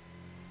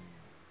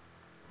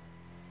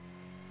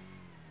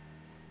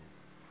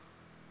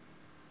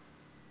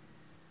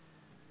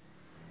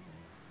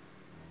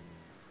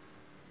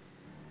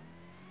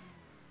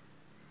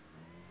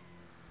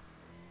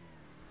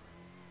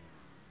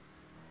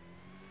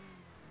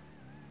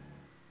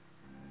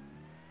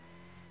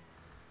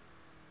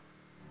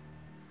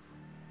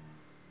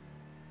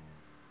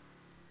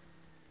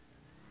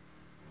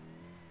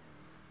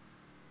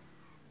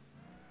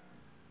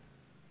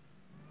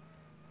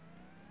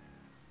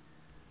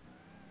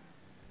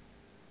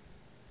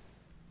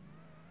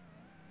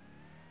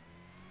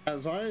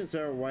 As long as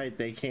they're white,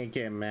 they can't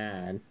get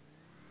mad.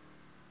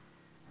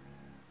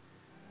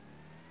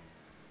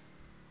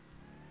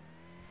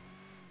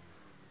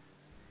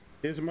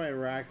 Here's my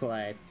rock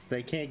lights.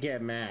 They can't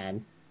get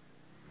mad.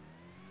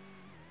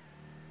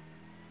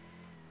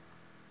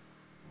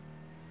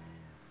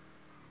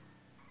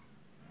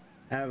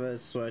 I have a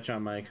switch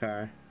on my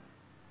car.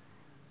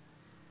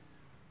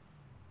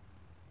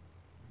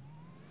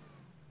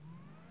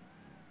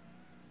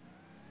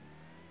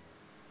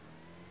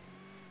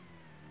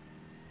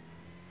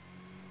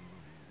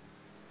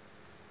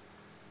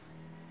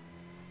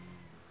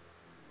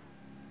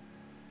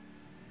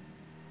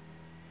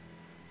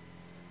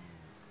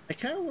 I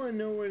kind of want to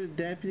know where the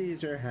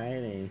deputies are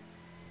hiding.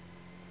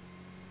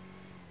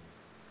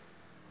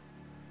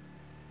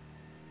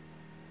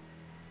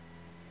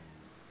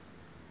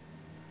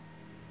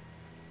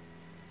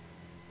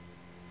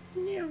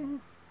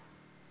 Meow.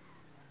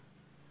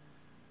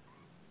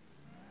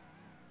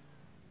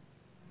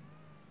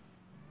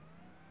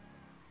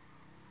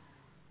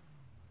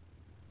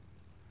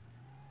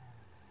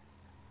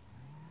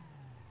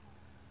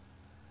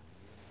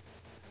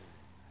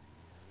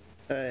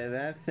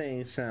 That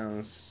thing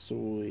sounds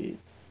sweet.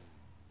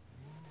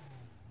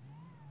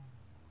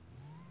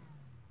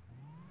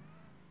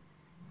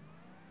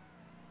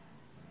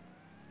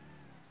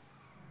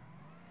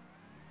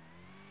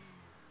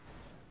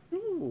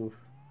 Ooh.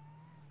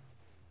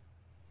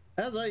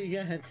 That's all you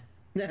got.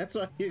 That's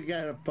all you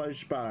got, a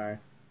push bar.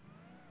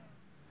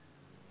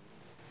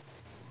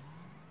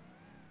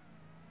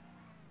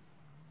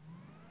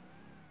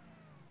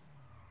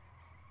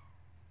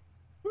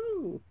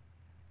 Woo.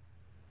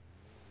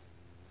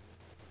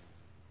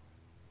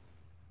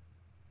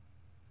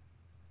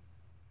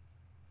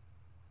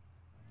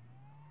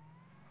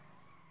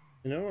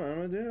 You know what I'm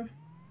gonna do?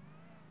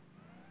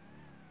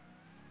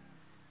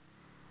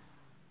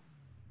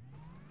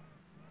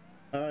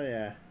 Oh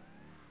yeah.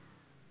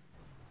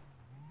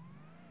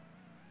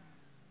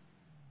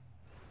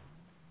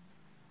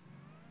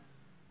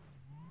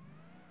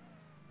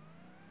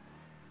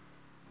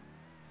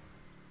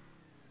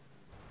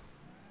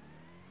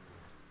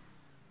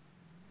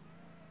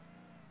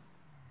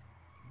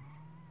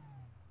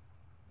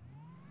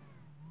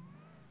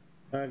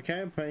 I'm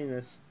kind of playing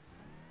this.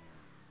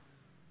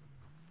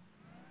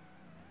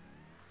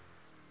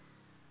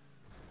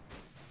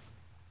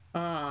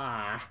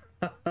 Ah.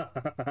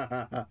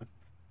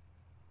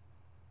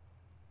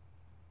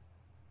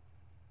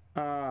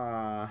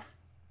 Ah.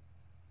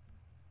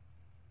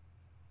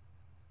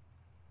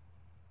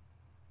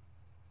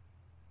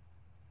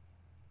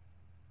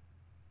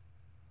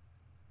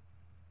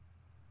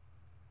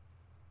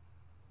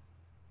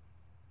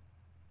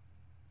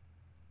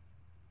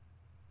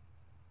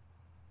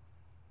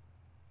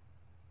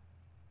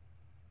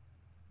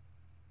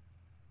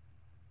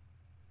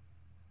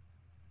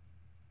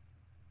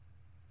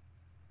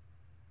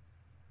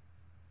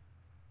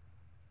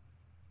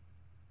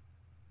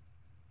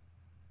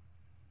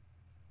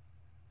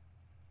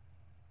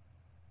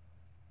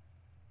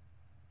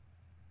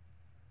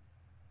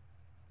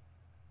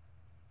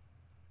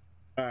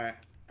 All right.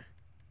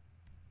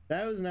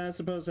 That was not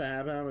supposed to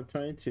happen. I'm a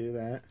 22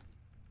 that.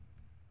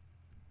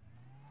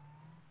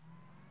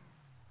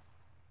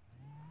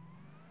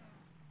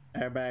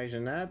 Airbags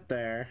are not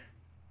there.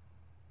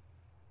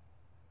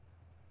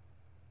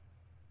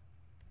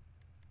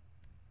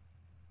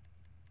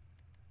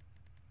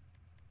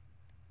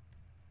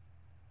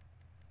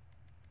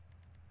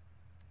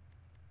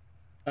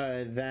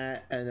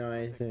 That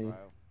annoying thing.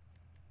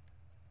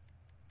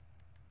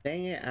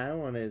 Dang it, I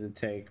wanted to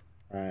take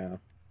Ryo.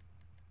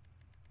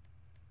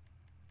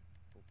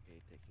 Okay,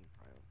 taking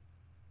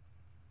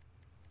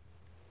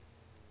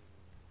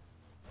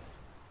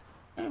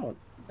Prio. Oh,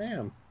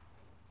 damn.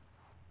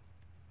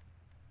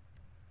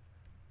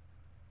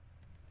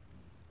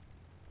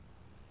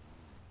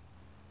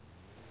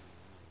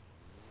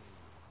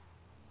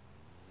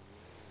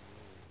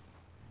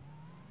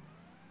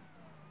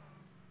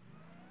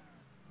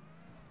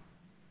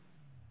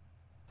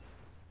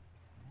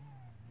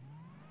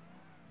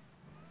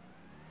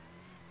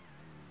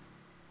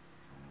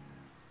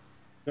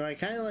 No, I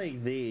kind of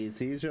like these.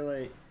 These are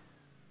like...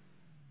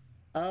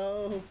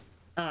 Oh.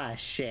 Ah,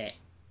 shit.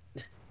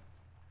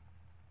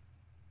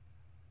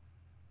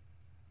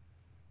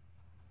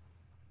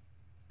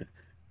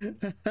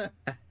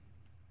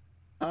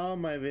 Oh,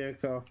 my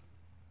vehicle.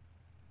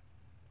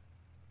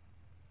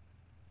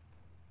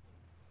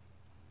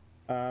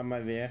 My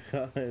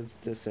vehicle is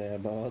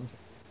disabled.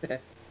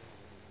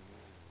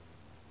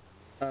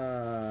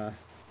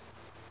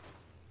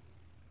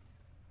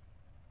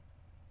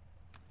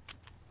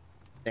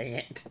 Dang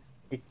it.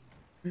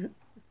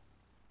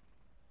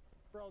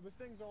 Bro, this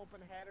thing's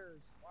open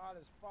headers. Hot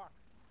as fuck.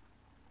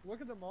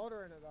 Look at the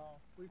motor in it though.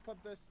 We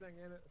put this thing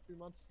in it a few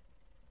months.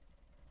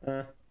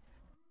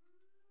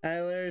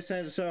 I literally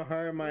said it so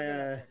hard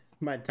my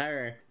my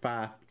tire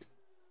popped.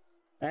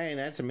 Hey,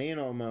 that's a mean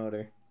old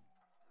motor.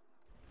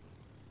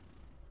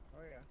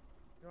 Oh yeah.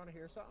 You want to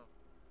hear something?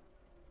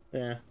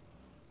 Yeah.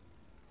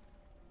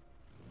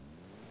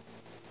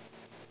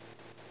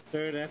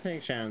 Dude, that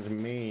thing sounds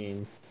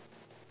mean.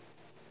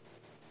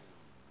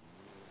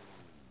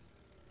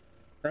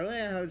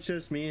 Earlier, how it's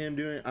just me and him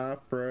doing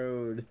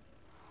off-road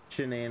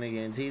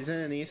shenanigans. He's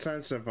in a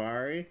Nissan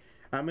Safari.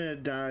 I'm in a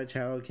Dodge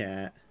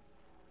Hellcat.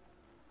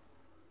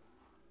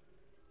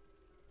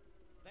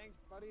 Thanks,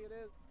 buddy. It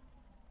is.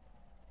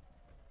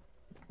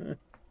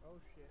 Oh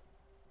shit.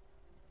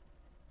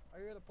 I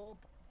hear the pull.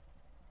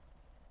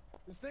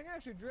 This thing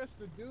actually drifts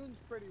the dunes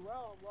pretty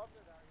well. I'm loving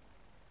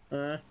it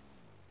out here.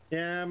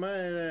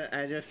 Yeah,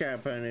 I just gotta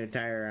put a new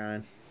tire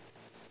on.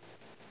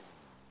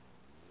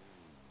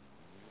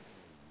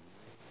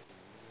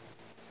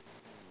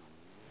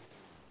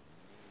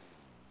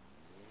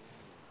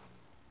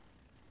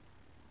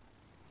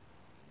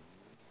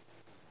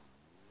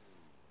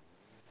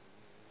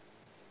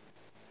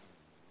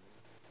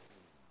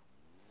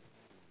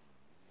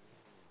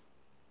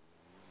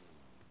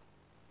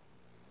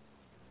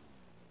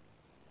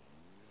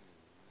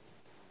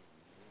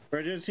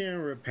 We're just gonna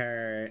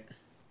repair it.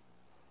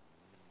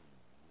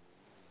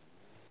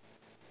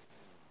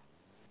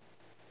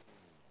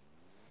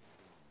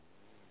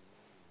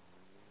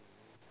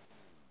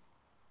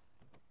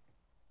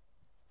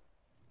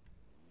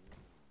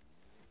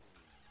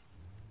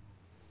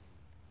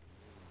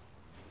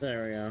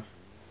 There we go.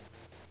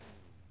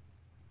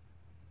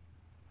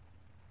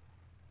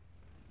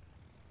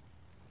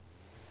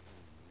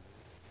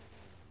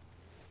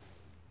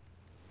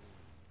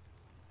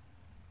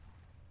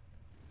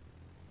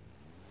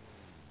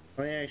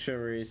 Let me actually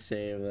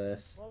resave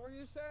this. What were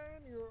you saying?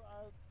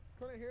 I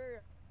couldn't hear you.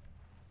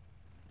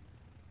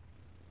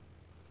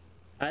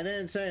 I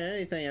didn't say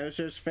anything. I was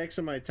just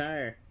fixing my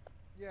tire.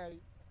 Yeah,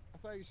 I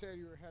thought you said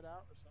you were head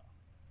out or something.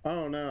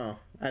 Oh no,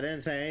 I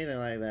didn't say anything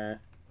like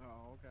that.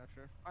 Oh,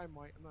 gotcha. I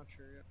might. I'm not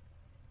sure yet.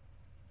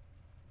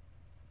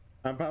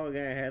 I'm probably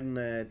gonna head in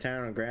the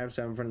town and grab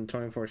something from the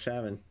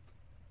 24/7.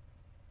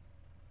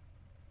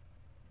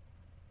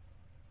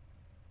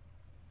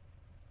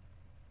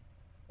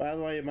 By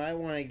the way, you might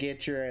want to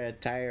get your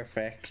tire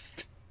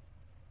fixed.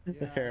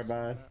 Yeah, There,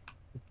 bud.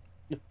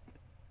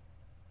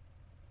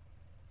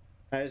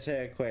 I just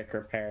had a quick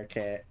repair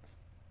kit.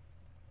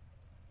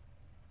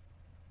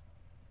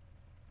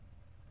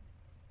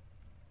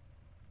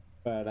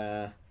 But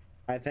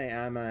I think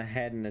I'm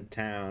heading to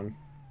town.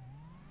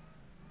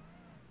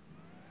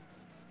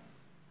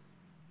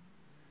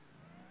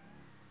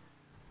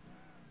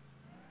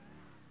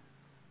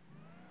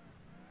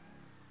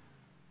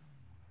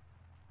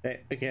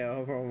 Okay,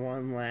 over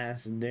one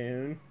last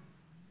dune.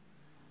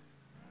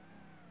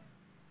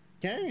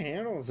 Kind of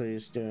handles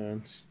these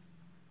dunes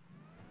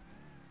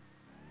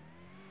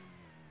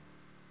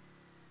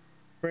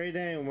pretty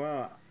dang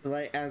well.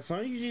 Like, as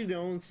long as you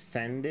don't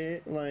send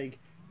it, like,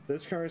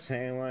 this car's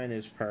handline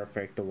is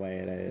perfect the way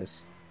it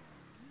is.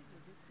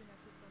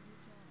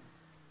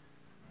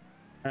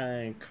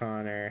 And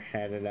Connor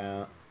headed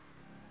out.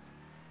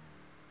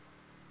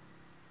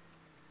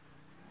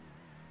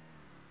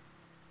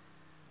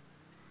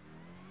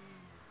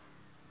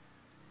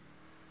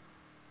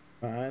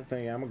 I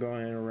think I'm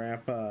going to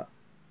wrap up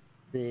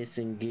this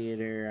and get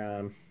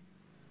her,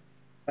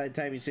 by the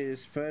time you see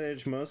this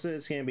footage, most of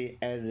it's going to be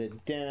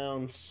edited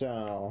down,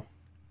 so,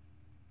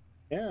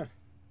 yeah.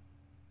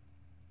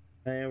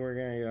 And we're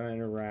going to go ahead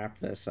and wrap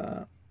this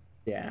up.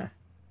 Yeah.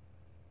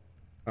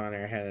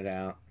 Connor headed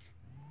out.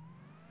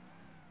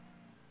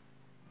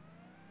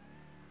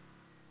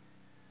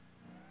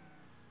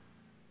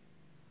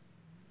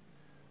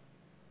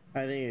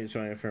 I think he's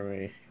waiting for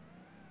me.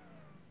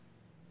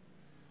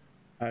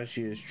 I'll just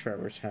use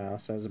Trevor's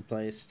house as a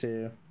place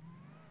to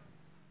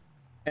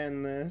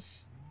end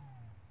this.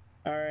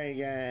 Alright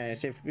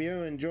guys, if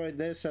you enjoyed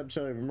this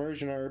episode of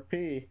Immersion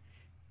IRP,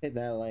 hit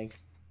that like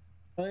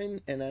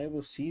button and I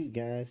will see you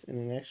guys in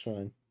the next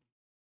one.